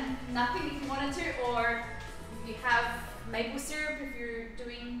 You can add nothing if you wanted to, or if you have maple syrup, if you're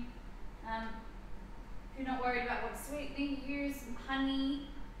doing. If you're not worried about what sweetening you use, some honey.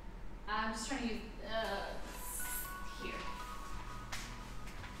 I'm just trying to use here.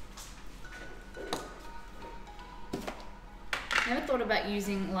 Never thought about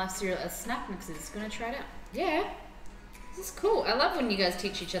using Life cereal as snack mixes. Gonna try it out. Yeah, this is cool. I love when you guys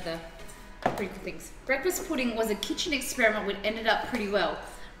teach each other pretty cool things. Breakfast pudding was a kitchen experiment which ended up pretty well.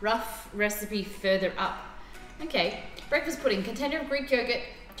 Rough recipe further up. Okay, breakfast pudding. Container of Greek yogurt,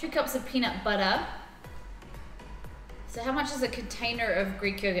 2 cups of peanut butter. So how much is a container of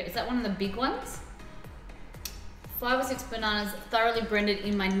Greek yogurt? Is that one of the big ones? 5 or 6 bananas thoroughly blended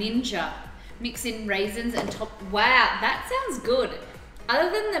in my Ninja. Mix in raisins and top. Wow, that sounds good.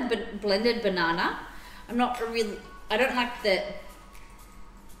 Other than the blended banana, I don't like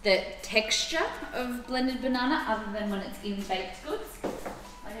the texture of blended banana other than when it's in baked goods.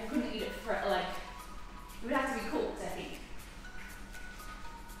 Like I couldn't eat it it would have to be cooked, I think.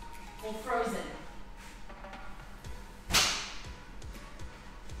 Or frozen.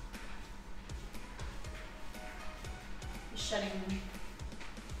 Shutting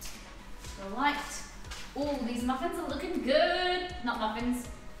the light. Oh, these muffins are looking good. Not muffins,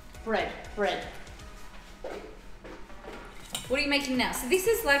 bread. What are you making now? So this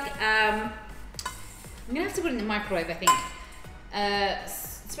is like, I'm gonna have to put it in the microwave, I think.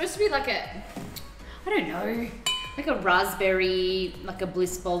 It's supposed to be like I don't know, like a raspberry, like a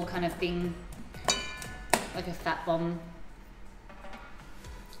bliss bowl kind of thing. Like a fat bomb.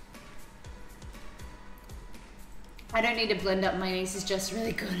 I don't need to blend up. My niece is just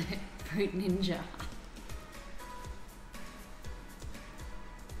really good at Fruit Ninja.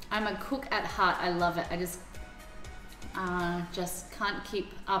 I'm a cook at heart. I love it. I just can't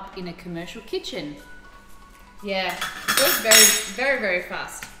keep up in a commercial kitchen. Yeah, it goes very, very, very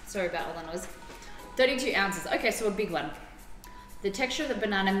fast. Sorry about all that noise. 32 ounces. Okay, so a big one. The texture of the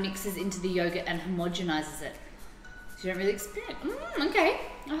banana mixes into the yogurt and homogenizes it. So you don't really experience. Okay,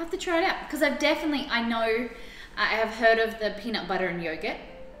 I'll have to try it out because I know. I have heard of the peanut butter and yogurt,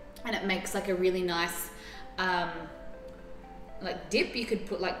 and it makes like a really nice like dip. You could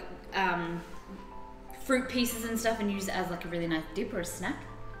put like fruit pieces and stuff and use it as like a really nice dip or a snack.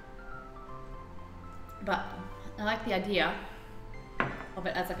 But I like the idea of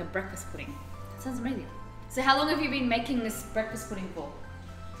it as like a breakfast pudding. That sounds amazing. So how long have you been making this breakfast pudding for?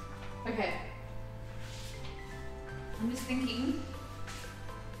 Okay. I'm just thinking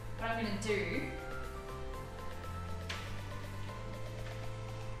what I'm gonna do.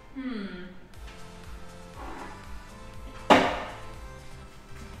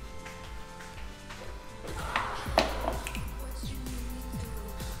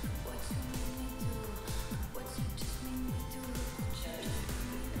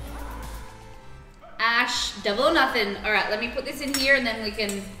 Ash, double or nothing. All right, let me put this in here and then we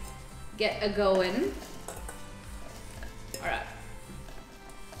can get a going. All right.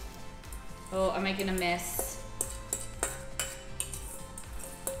 Oh, I'm making a mess.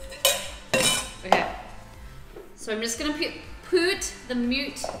 Okay. So I'm just gonna put the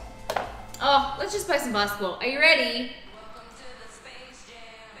mute. Oh, let's just play some basketball. Are you ready?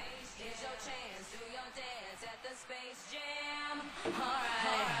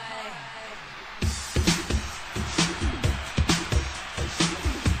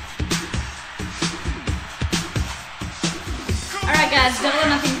 Alright guys, double or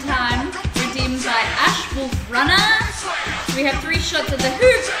nothing time. Redeemed by Ash Wolf Runner. So we have 3 shots at the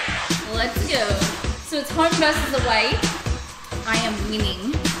hoop. Let's go. So it's home versus away. I am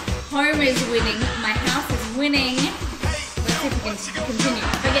winning. Home is winning. My house is winning. Let's see if we can continue.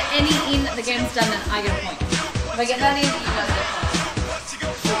 If I get any in, the game's done, then I get a point. If I get none in, you guys get a point.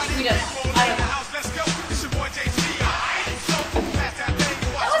 Which we don't know. I don't know.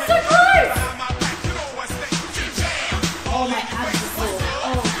 That was so close! Oh, my abs are full.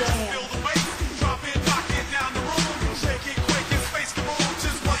 Oh, damn.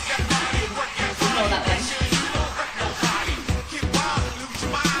 Go that way.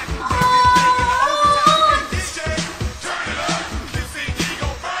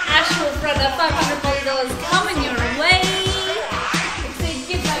 $500 coming your way.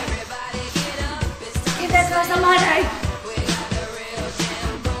 Give that girl some money.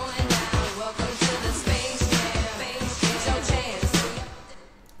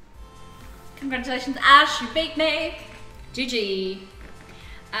 Congratulations, Ash, you beat me. GG.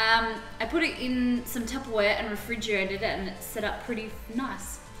 I put it in some Tupperware and refrigerated it, and it's set up pretty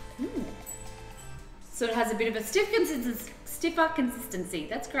nice. So it has a bit of a stiffer consistency.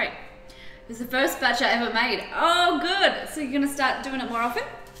 That's great. This is the first batch I ever made. Oh, good. So you're gonna start doing it more often?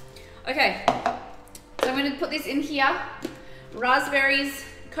 Okay. So I'm gonna put this in here. Raspberries,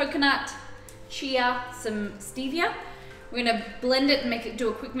 coconut, chia, some stevia. We're gonna blend it and do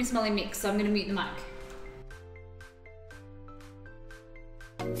a quick Miss Molly mix. So I'm gonna mute the mic.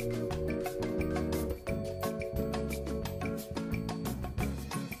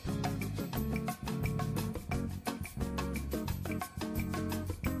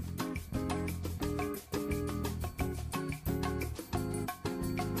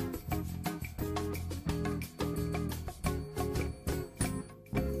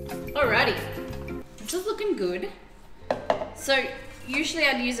 Alrighty, this is looking good. So usually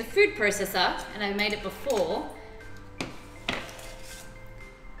I'd use a food processor, and I've made it before.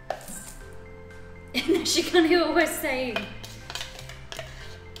 And she can't hear what we're saying.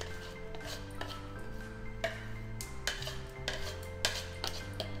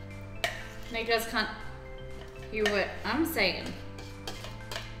 No, you guys can't hear what I'm saying.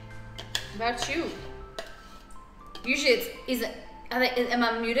 About you. Usually it's, am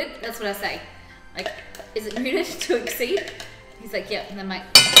I muted? That's what I say. Like, is it muted to exceed? He's like, yeah. And then I'm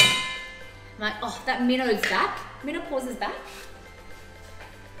like, oh, that minnow's back. Menopause is back.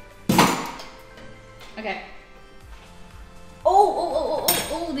 Okay.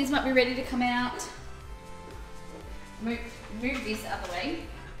 Oh, these might be ready to come out. Move this out of the way.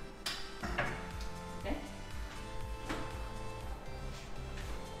 Okay.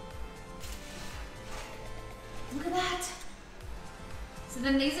 Look at that. So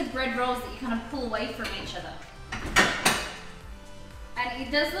then these are bread rolls that you kind of pull away from each other. And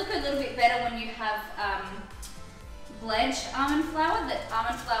it does look a little bit better when you have blanched almond flour.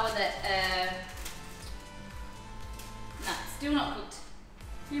 No, still not cooked.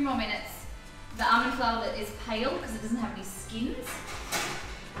 3 more minutes. The almond flour that is pale because it doesn't have any skins.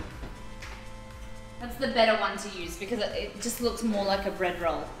 That's the better one to use because it just looks more like a bread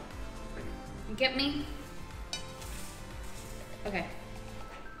roll. You get me? Okay.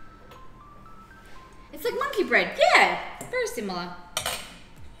 It's like monkey bread. Yeah, very similar.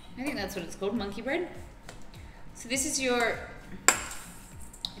 I think that's what it's called, monkey bread. So this is your,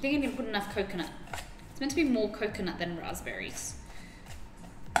 I think I didn't put enough coconut. It's meant to be more coconut than raspberries.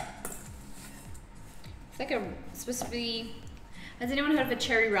 It's like it's supposed to be, has anyone heard of a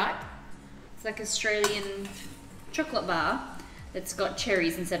cherry ripe? It's like Australian chocolate bar that's got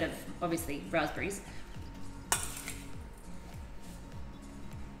cherries instead of, obviously, raspberries.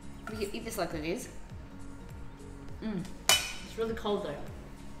 We can eat this like it is. It's really cold though.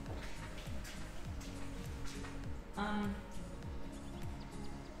 I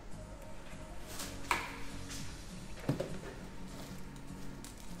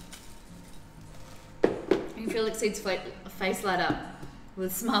can feel Exceed's face light up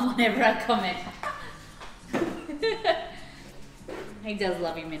with a smile whenever I comment. He does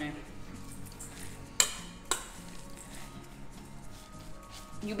love you, Minnow.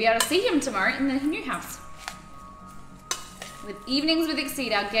 you'll be able to see him tomorrow in the new house. With Evenings with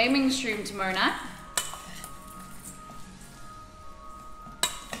Exceed, our gaming stream tomorrow night.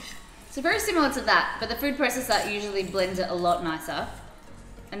 So very similar to that, but the food processor usually blends it a lot nicer.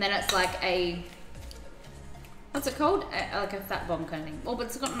 And then it's like a, what's it called? Like a fat bomb kind of thing. Oh, but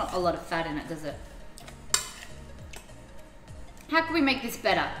it's got not a lot of fat in it, does it? How can we make this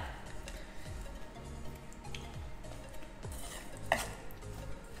better?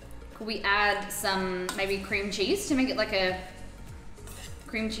 Could we add some maybe cream cheese to make it like a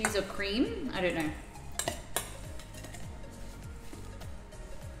cream cheese or cream? I don't know.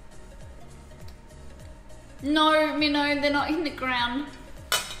 No, Minnow, they're not in the ground.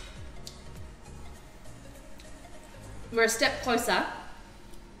 We're a step closer.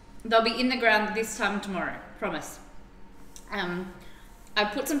 They'll be in the ground this time tomorrow, promise. I will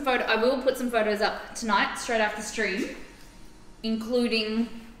put some photos up tonight, straight after stream, including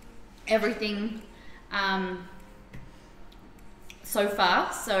everything so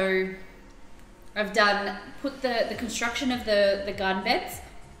far. So I've put the construction of the garden beds.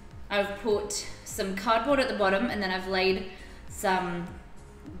 I've put some cardboard at the bottom, and then I've laid some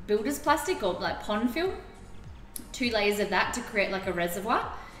builder's plastic or like pond film, 2 layers of that to create like a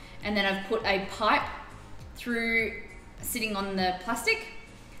reservoir. And then I've put a pipe through sitting on the plastic,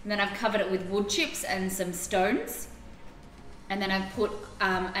 and then I've covered it with wood chips and some stones. And then I've put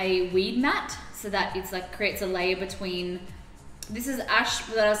a weed mat so that it's like creates a layer between, this is ash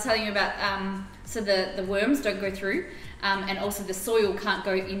that I was telling you about, so the worms don't go through, and also the soil can't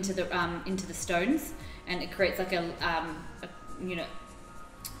go into the stones, and it creates like a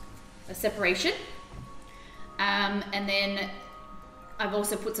separation. And then I've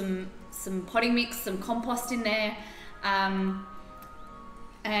also put some potting mix, some compost in there, and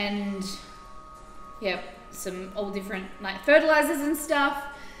yeah, some all different like fertilizers and stuff.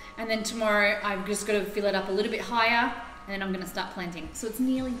 And then tomorrow I've just got to fill it up a little bit higher, and then I'm going to start planting. So it's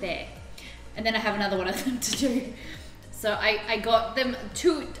nearly there. And then I have another one of them to do. So I got them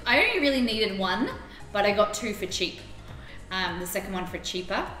 2. I only really needed 1, but I got 2 for cheap. The second one for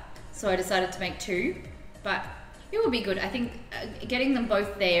cheaper. So I decided to make 2, but it will be good. I think getting them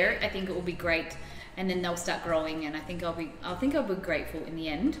both there, I think it will be great. And then they'll start growing, and I think I'll be grateful in the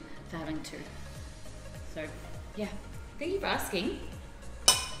end for having 2. So yeah, thank you for asking.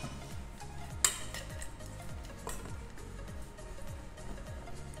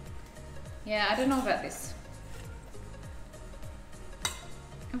 Yeah, I don't know about this.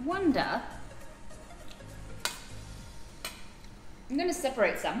 I wonder, I'm going to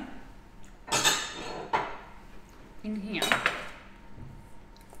separate some in here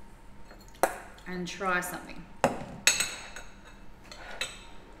and try something.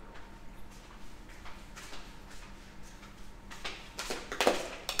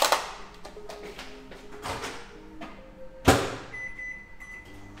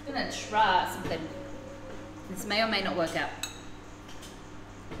 I'm going to try something. This may or may not work out.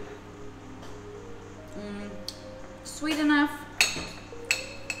 Sweet enough.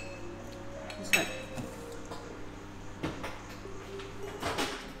 Let's hope.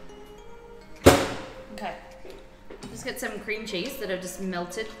 Okay. Just get some cream cheese that I've just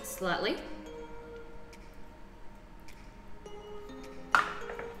melted slightly.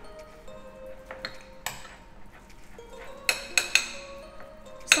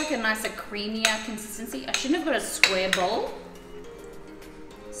 It's like a nicer, creamier consistency. I shouldn't have got a square bowl.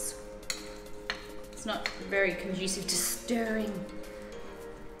 It's not very conducive to stirring.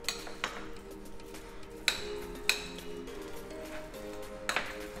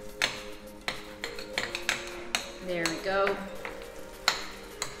 There we go.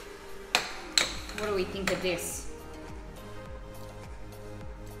 What do we think of this?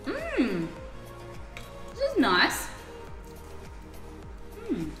 Mmm. This is nice.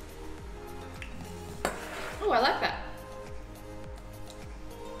 Mmm. Oh, I like that.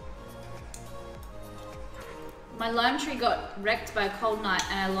 My lime tree got wrecked by a cold night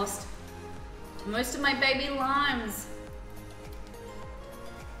and I lost most of my baby limes.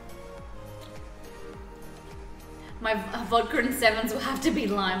 My vodka and 7s will have to be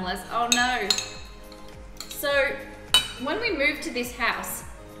limeless. Oh no. So when we moved to this house,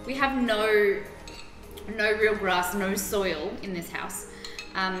 we have no real grass, no soil in this house.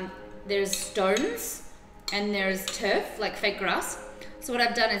 There's stones and there's turf, like fake grass. So what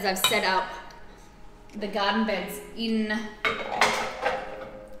I've done is I've set up the garden beds in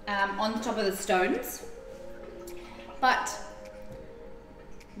on the top of the stones, but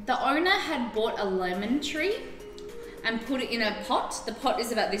the owner had bought a lemon tree and put it in a pot. The pot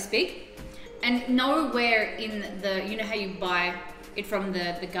is about this big, and nowhere in the, you know how you buy it from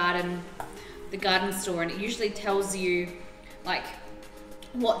the garden store, and it usually tells you like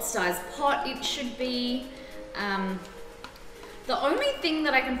what size pot it should be. The only thing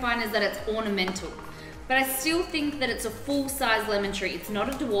that I can find is that it's ornamental, but I still think that it's a full-size lemon tree. It's not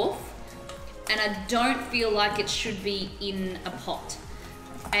a dwarf, and I don't feel like it should be in a pot.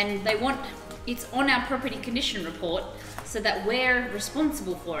 And it's on our property condition report so that we're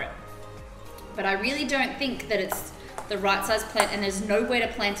responsible for it. But I really don't think that it's the right size plant, and there's nowhere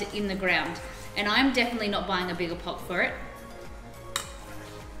to plant it in the ground. And I'm definitely not buying a bigger pot for it.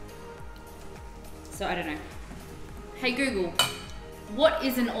 So I don't know. Hey Google, what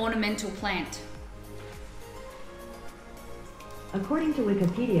is an ornamental plant? According to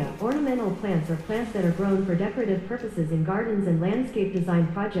Wikipedia, ornamental plants are plants that are grown for decorative purposes in gardens and landscape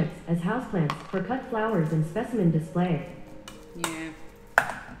design projects, as houseplants, for cut flowers and specimen display. Yeah.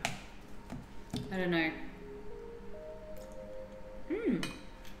 I don't know.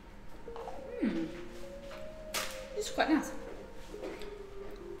 It's quite nice.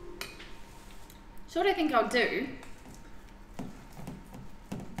 So what I think I'll do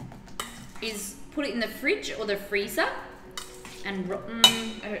is put it in the fridge or the freezer and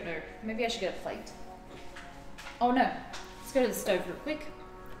I don't know, maybe I should get a plate. Oh no, let's go to the stove real quick.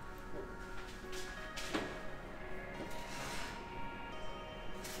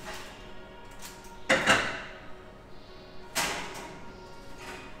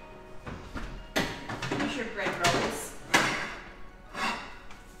 Here's your bread rolls.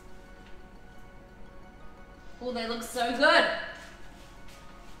 Oh, they look so good.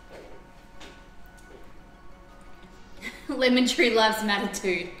 Lemon tree loves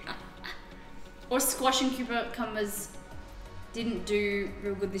matitude. Or squash and cucumbers didn't do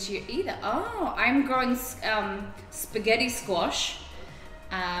real good this year either. Oh, I'm growing spaghetti squash,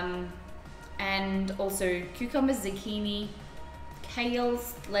 and also cucumbers, zucchini,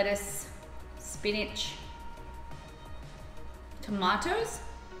 kales, lettuce, spinach, tomatoes.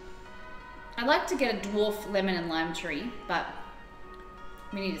 I'd like to get a dwarf lemon and lime tree, but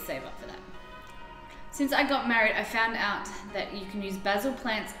we need to save up for that. Since I got married, I found out that you can use basil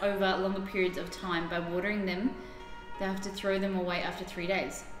plants over longer periods of time. By watering them, they have to throw them away after 3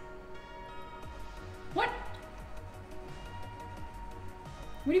 days. What?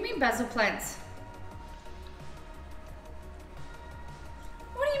 What do you mean basil plants?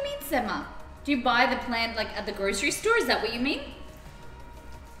 What do you mean, Sema? Do you buy the plant like at the grocery store? Is that what you mean?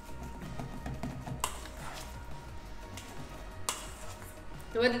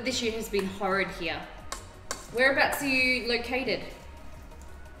 The weather this year has been horrid here. Whereabouts are you located?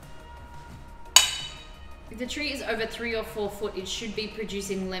 If the tree is over 3 or 4 foot, it should be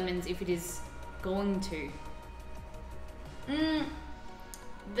producing lemons if it is going to.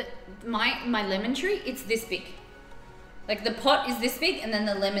 My lemon tree, it's this big. Like the pot is this big and then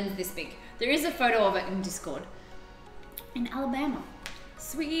the lemon's this big. There is a photo of it in Discord. In Alabama.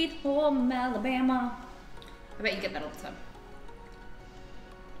 Sweet home Alabama. I bet you get that all the time.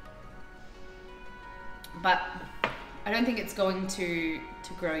 But I don't think it's going to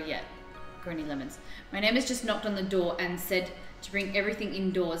grow yet, grow any lemons. My neighbours just knocked on the door and said to bring everything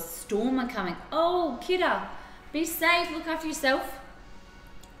indoors. Storm are coming. Oh, kidda, be safe, look after yourself.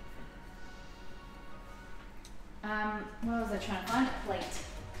 What was I trying to find? A plate.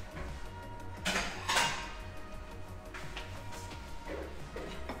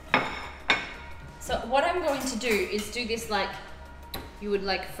 So what I'm going to do is do this like you would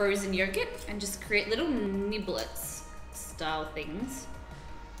like frozen yogurt and just create little niblets style things,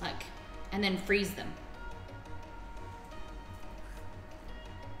 like, and then freeze them.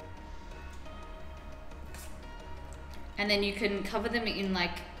 And then you can cover them in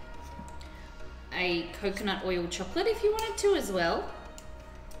like a coconut oil chocolate if you wanted to as well.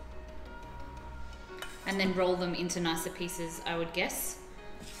 And then roll them into nicer pieces, I would guess.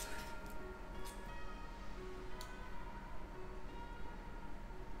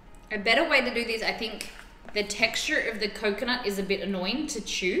 A better way to do this, I think the texture of the coconut is a bit annoying to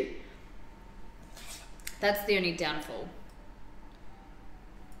chew. That's the only downfall.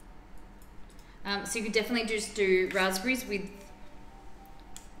 So you could definitely just do raspberries with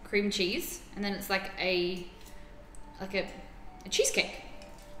cream cheese, and then it's like a cheesecake.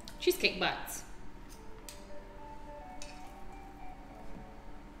 Cheesecake bites.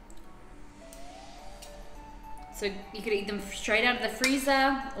 So you could eat them straight out of the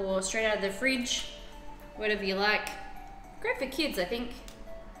freezer or straight out of the fridge, whatever you like. Great for kids, I think.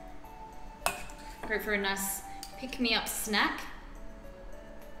 Great for a nice pick-me-up snack.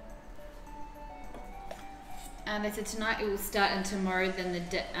 They said tonight it will start and tomorrow then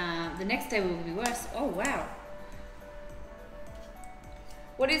the next day will be worse. Oh wow.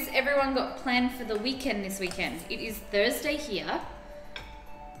 What has everyone got planned for the weekend this weekend? It is Thursday here.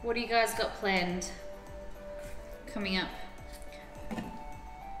 What do you guys got planned coming up?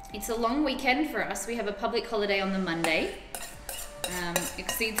 It's a long weekend for us. We have a public holiday on the Monday.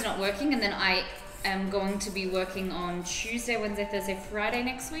 Exceed's not working, and then I am going to be working on Tuesday, Wednesday, Thursday, Friday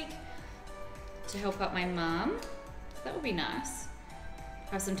next week to help out my mom. That would be nice.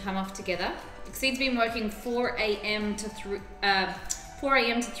 Have some time off together. Exceed's been working 4 a.m. to 3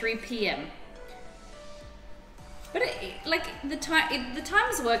 p.m. But the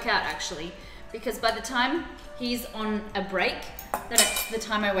times work out actually, because by the time he's on a break, then it's the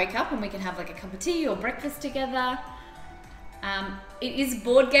time I wake up and we can have like a cup of tea or breakfast together. It is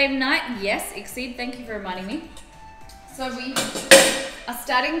board game night. Yes, Exceed, thank you for reminding me. So we are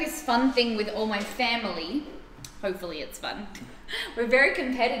starting this fun thing with all my family. Hopefully it's fun. We're very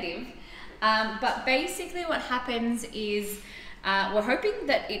competitive. But basically what happens is we're hoping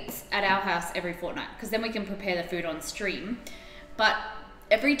that it's at our house every fortnight, because then we can prepare the food on stream. But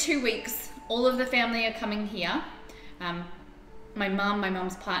every 2 weeks, all of the family are coming here. My mum, my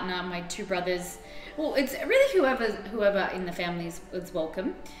mum's partner, my 2 brothers. Well, it's really whoever in the family is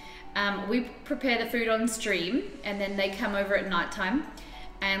welcome. We prepare the food on stream, and then they come over at night time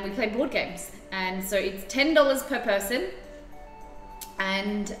and we play board games. And so it's $10 per person,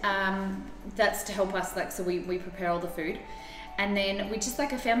 and that's to help us, like, so we prepare all the food. And then we just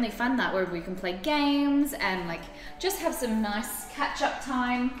like a family fun night where we can play games and like just have some nice catch-up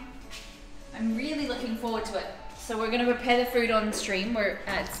time. I'm really looking forward to it. So we're going to prepare the food on stream.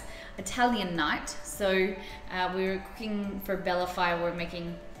 It's Italian night, so we're cooking for Bellafire. We're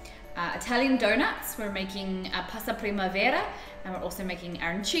making Italian donuts. We're making pasta primavera, and we're also making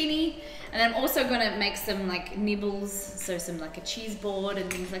arancini. And I'm also going to make some like nibbles, so some like a cheese board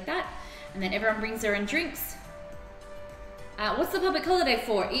and things like that. And then everyone brings their own drinks. What's the public holiday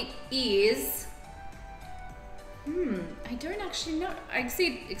for? It is... I don't actually know.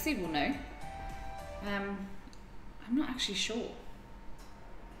 Exceed will know. I'm not actually sure.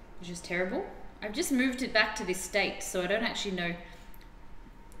 Which is terrible. I've just moved it back to this state, so I don't actually know.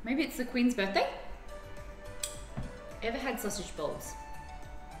 Maybe it's the Queen's birthday? Ever had sausage balls?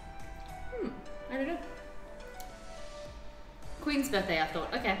 I don't know. Queen's birthday, I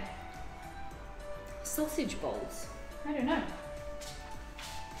thought. Okay. Sausage balls. I don't know.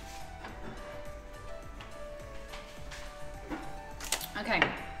 Okay,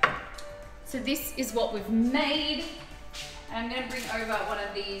 so this is what we've made. And I'm going to bring over one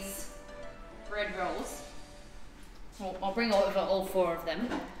of these bread rolls. Well, I'll bring over all 4 of them.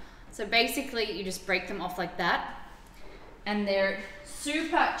 So basically you just break them off like that. And they're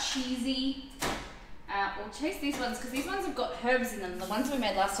super cheesy. We'll taste these ones because these ones have got herbs in them. The ones we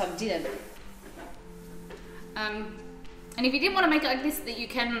made last time didn't. And if you didn't want to make it like this, that you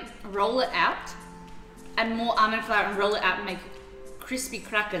can roll it out, add more almond flour and roll it out and make crispy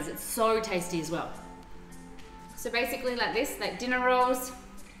crackers. It's so tasty as well. So basically like this, like dinner rolls,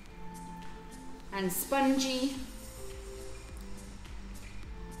 and spongy.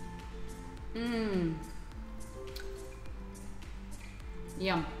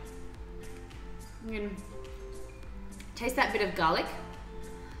 Yum. You can taste that bit of garlic.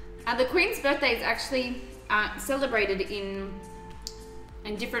 The Queen's birthday is actually celebrated in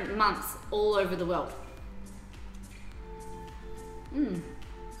different months all over the world.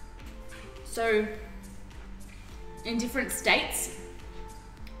 So in different states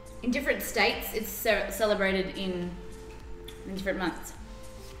it's celebrated in different months.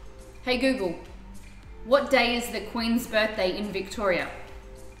 Hey Google, what day is the Queen's birthday in Victoria?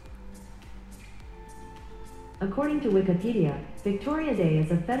 According to Wikipedia, Victoria Day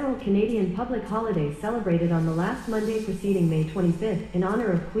is a federal Canadian public holiday celebrated on the last Monday preceding May 25th in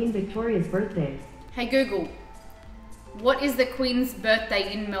honor of Queen Victoria's birthday. Hey Google, what is the Queen's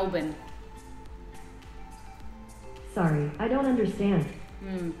birthday in Melbourne? Sorry, I don't understand.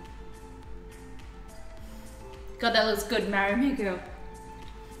 God, that looks good. Marry me, girl.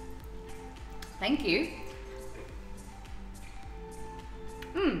 Thank you.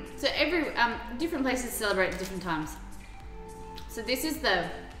 So every different places celebrate at different times. So this is the,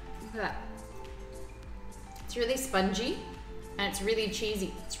 look at that. It's really spongy and it's really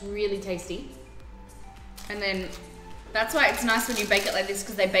cheesy. It's really tasty. And then that's why it's nice when you bake it like this,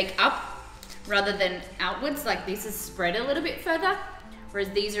 because they bake up rather than outwards. Like this is spread a little bit further,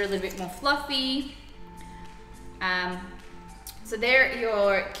 whereas these are a little bit more fluffy. So they're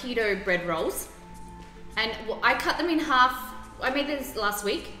your keto bread rolls. And I cut them in half. I made this last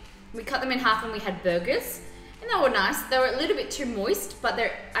week. We cut them in half when we had burgers, and they were nice. They were a little bit too moist, but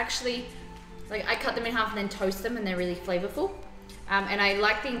they're actually, like, I cut them in half and then toast them, and they're really flavorful. And I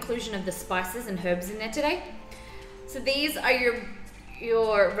like the inclusion of the spices and herbs in there today. So these are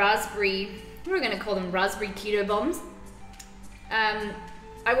your raspberry, we're gonna call them raspberry keto bombs.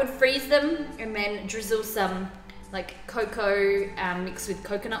 I would freeze them and then drizzle some like cocoa mixed with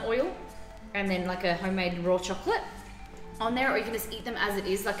coconut oil and then like a homemade raw chocolate on there, or you can just eat them as it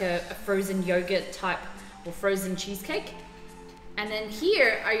is, like a frozen yogurt type or frozen cheesecake. And then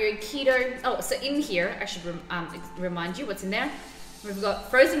here are your keto, oh, so in here, I should remind you what's in there. We've got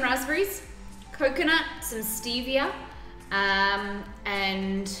frozen raspberries, coconut, some stevia,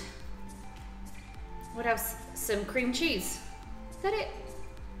 and what else? Some cream cheese. Is that it?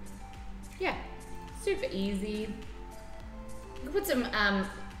 Yeah, super easy. You could put some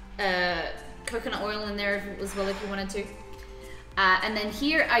coconut oil in there as well if you wanted to. And then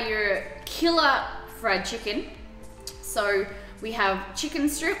here are your killer fried chicken. So we have chicken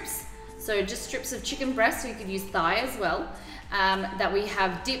strips, so just strips of chicken breast, so you could use thigh as well, that we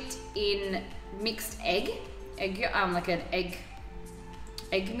have dipped in mixed egg, like an egg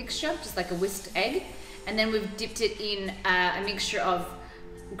mixture, just like a whisked egg. And then we've dipped it in a mixture of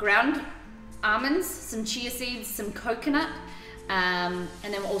ground almonds, some chia seeds, some coconut, and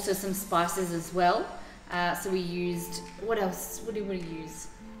then also some spices as well. So we used, what else? What did we use?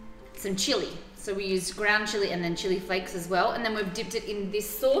 Some chili. So we used ground chili and then chili flakes as well. And then we've dipped it in this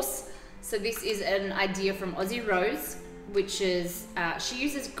sauce. So this is an idea from Aussie Rose, which is, she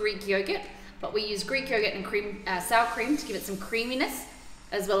uses Greek yogurt, but we use Greek yogurt and cream, sour cream to give it some creaminess,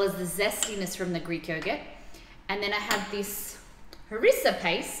 as well as the zestiness from the Greek yogurt. And then I have this harissa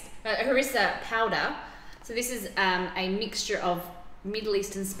paste, harissa powder. So this is a mixture of Middle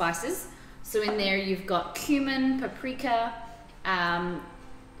Eastern spices. So in there you've got cumin, paprika,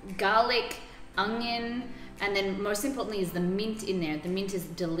 garlic, onion, and then most importantly is the mint in there. The mint is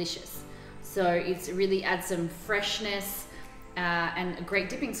delicious. So it's really adds some freshness and a great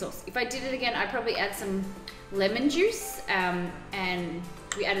dipping sauce. If I did it again, I'd probably add some lemon juice and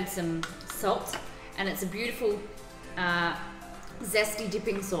we added some salt, and it's a beautiful zesty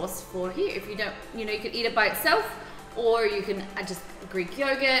dipping sauce for here. If you don't, you know, you could eat it by itself, or you can add just Greek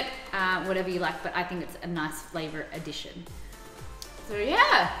yogurt, whatever you like, but I think it's a nice flavor addition. So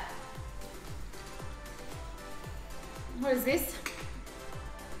yeah. What is this?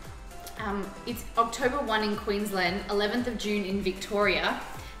 It's October 1 in Queensland, 11th of June in Victoria,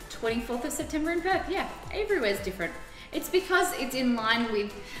 24th of September in Perth. Yeah, everywhere's different. It's because it's in line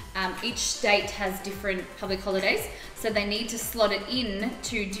with each state has different public holidays, so they need to slot it in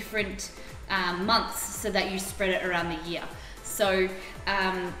to different months so that you spread it around the year. So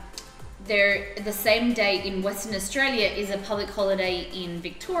they're the same day in Western Australia is a public holiday in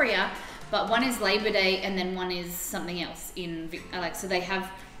Victoria, but one is Labor Day and then one is something else in so they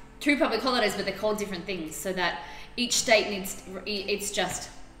have two public holidays, but they're called different things, so that each state needs, it's just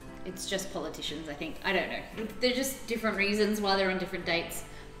politicians, I think. I don't know. They're just different reasons why they're on different dates.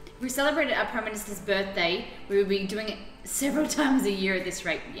 We celebrated our Prime Minister's birthday. We will be doing it several times a year at this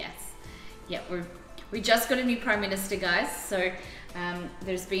rate. Yes. Yeah, we just got a new Prime Minister, guys. So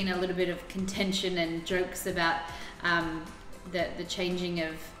there's been a little bit of contention and jokes about the changing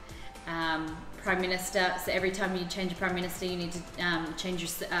of Prime Minister. So every time you change a Prime Minister, you need to change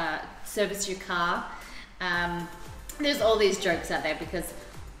your service your car. There's all these jokes out there because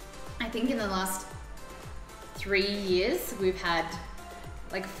I think in the last 3 years, we've had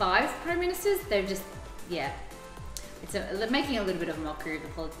like 5 Prime Ministers. They've just, yeah, they're making a little bit of a mockery of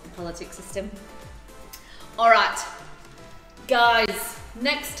the politics system. All right, guys,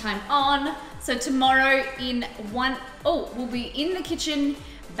 next time on. So tomorrow we'll be in the kitchen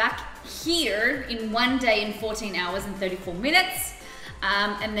back here in 1 day and 14 hours and 34 minutes.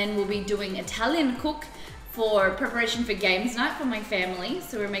 And then we'll be doing Italian cook for preparation for games night for my family.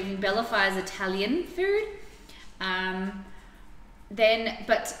 So we're making Bella Fire's Italian food.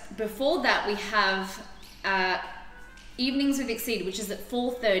 But before that we have Evenings with Exceed, which is at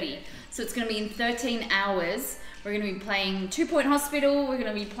 4:30. So it's gonna be in 13 hours. We're gonna be playing 2 Point Hospital. We're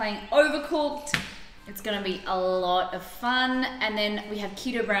gonna be playing Overcooked. It's gonna be a lot of fun. And then we have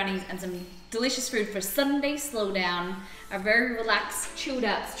keto brownies and some delicious food for Sunday Slowdown, a very relaxed, chilled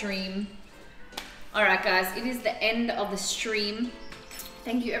out stream. All right, guys, it is the end of the stream.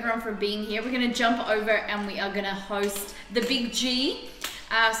 Thank you everyone for being here. We're gonna jump over and we are gonna host the Big G.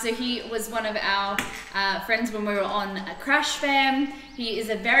 So he was one of our friends when we were on Crash Fam. He is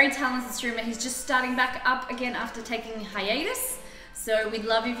a very talented streamer. He's just starting back up again after taking hiatus. So we'd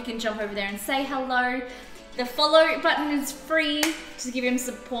love if you can jump over there and say hello. The follow button is free. Just give him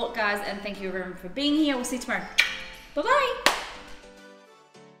support, guys, and thank you everyone for being here. We'll see you tomorrow. Bye-bye.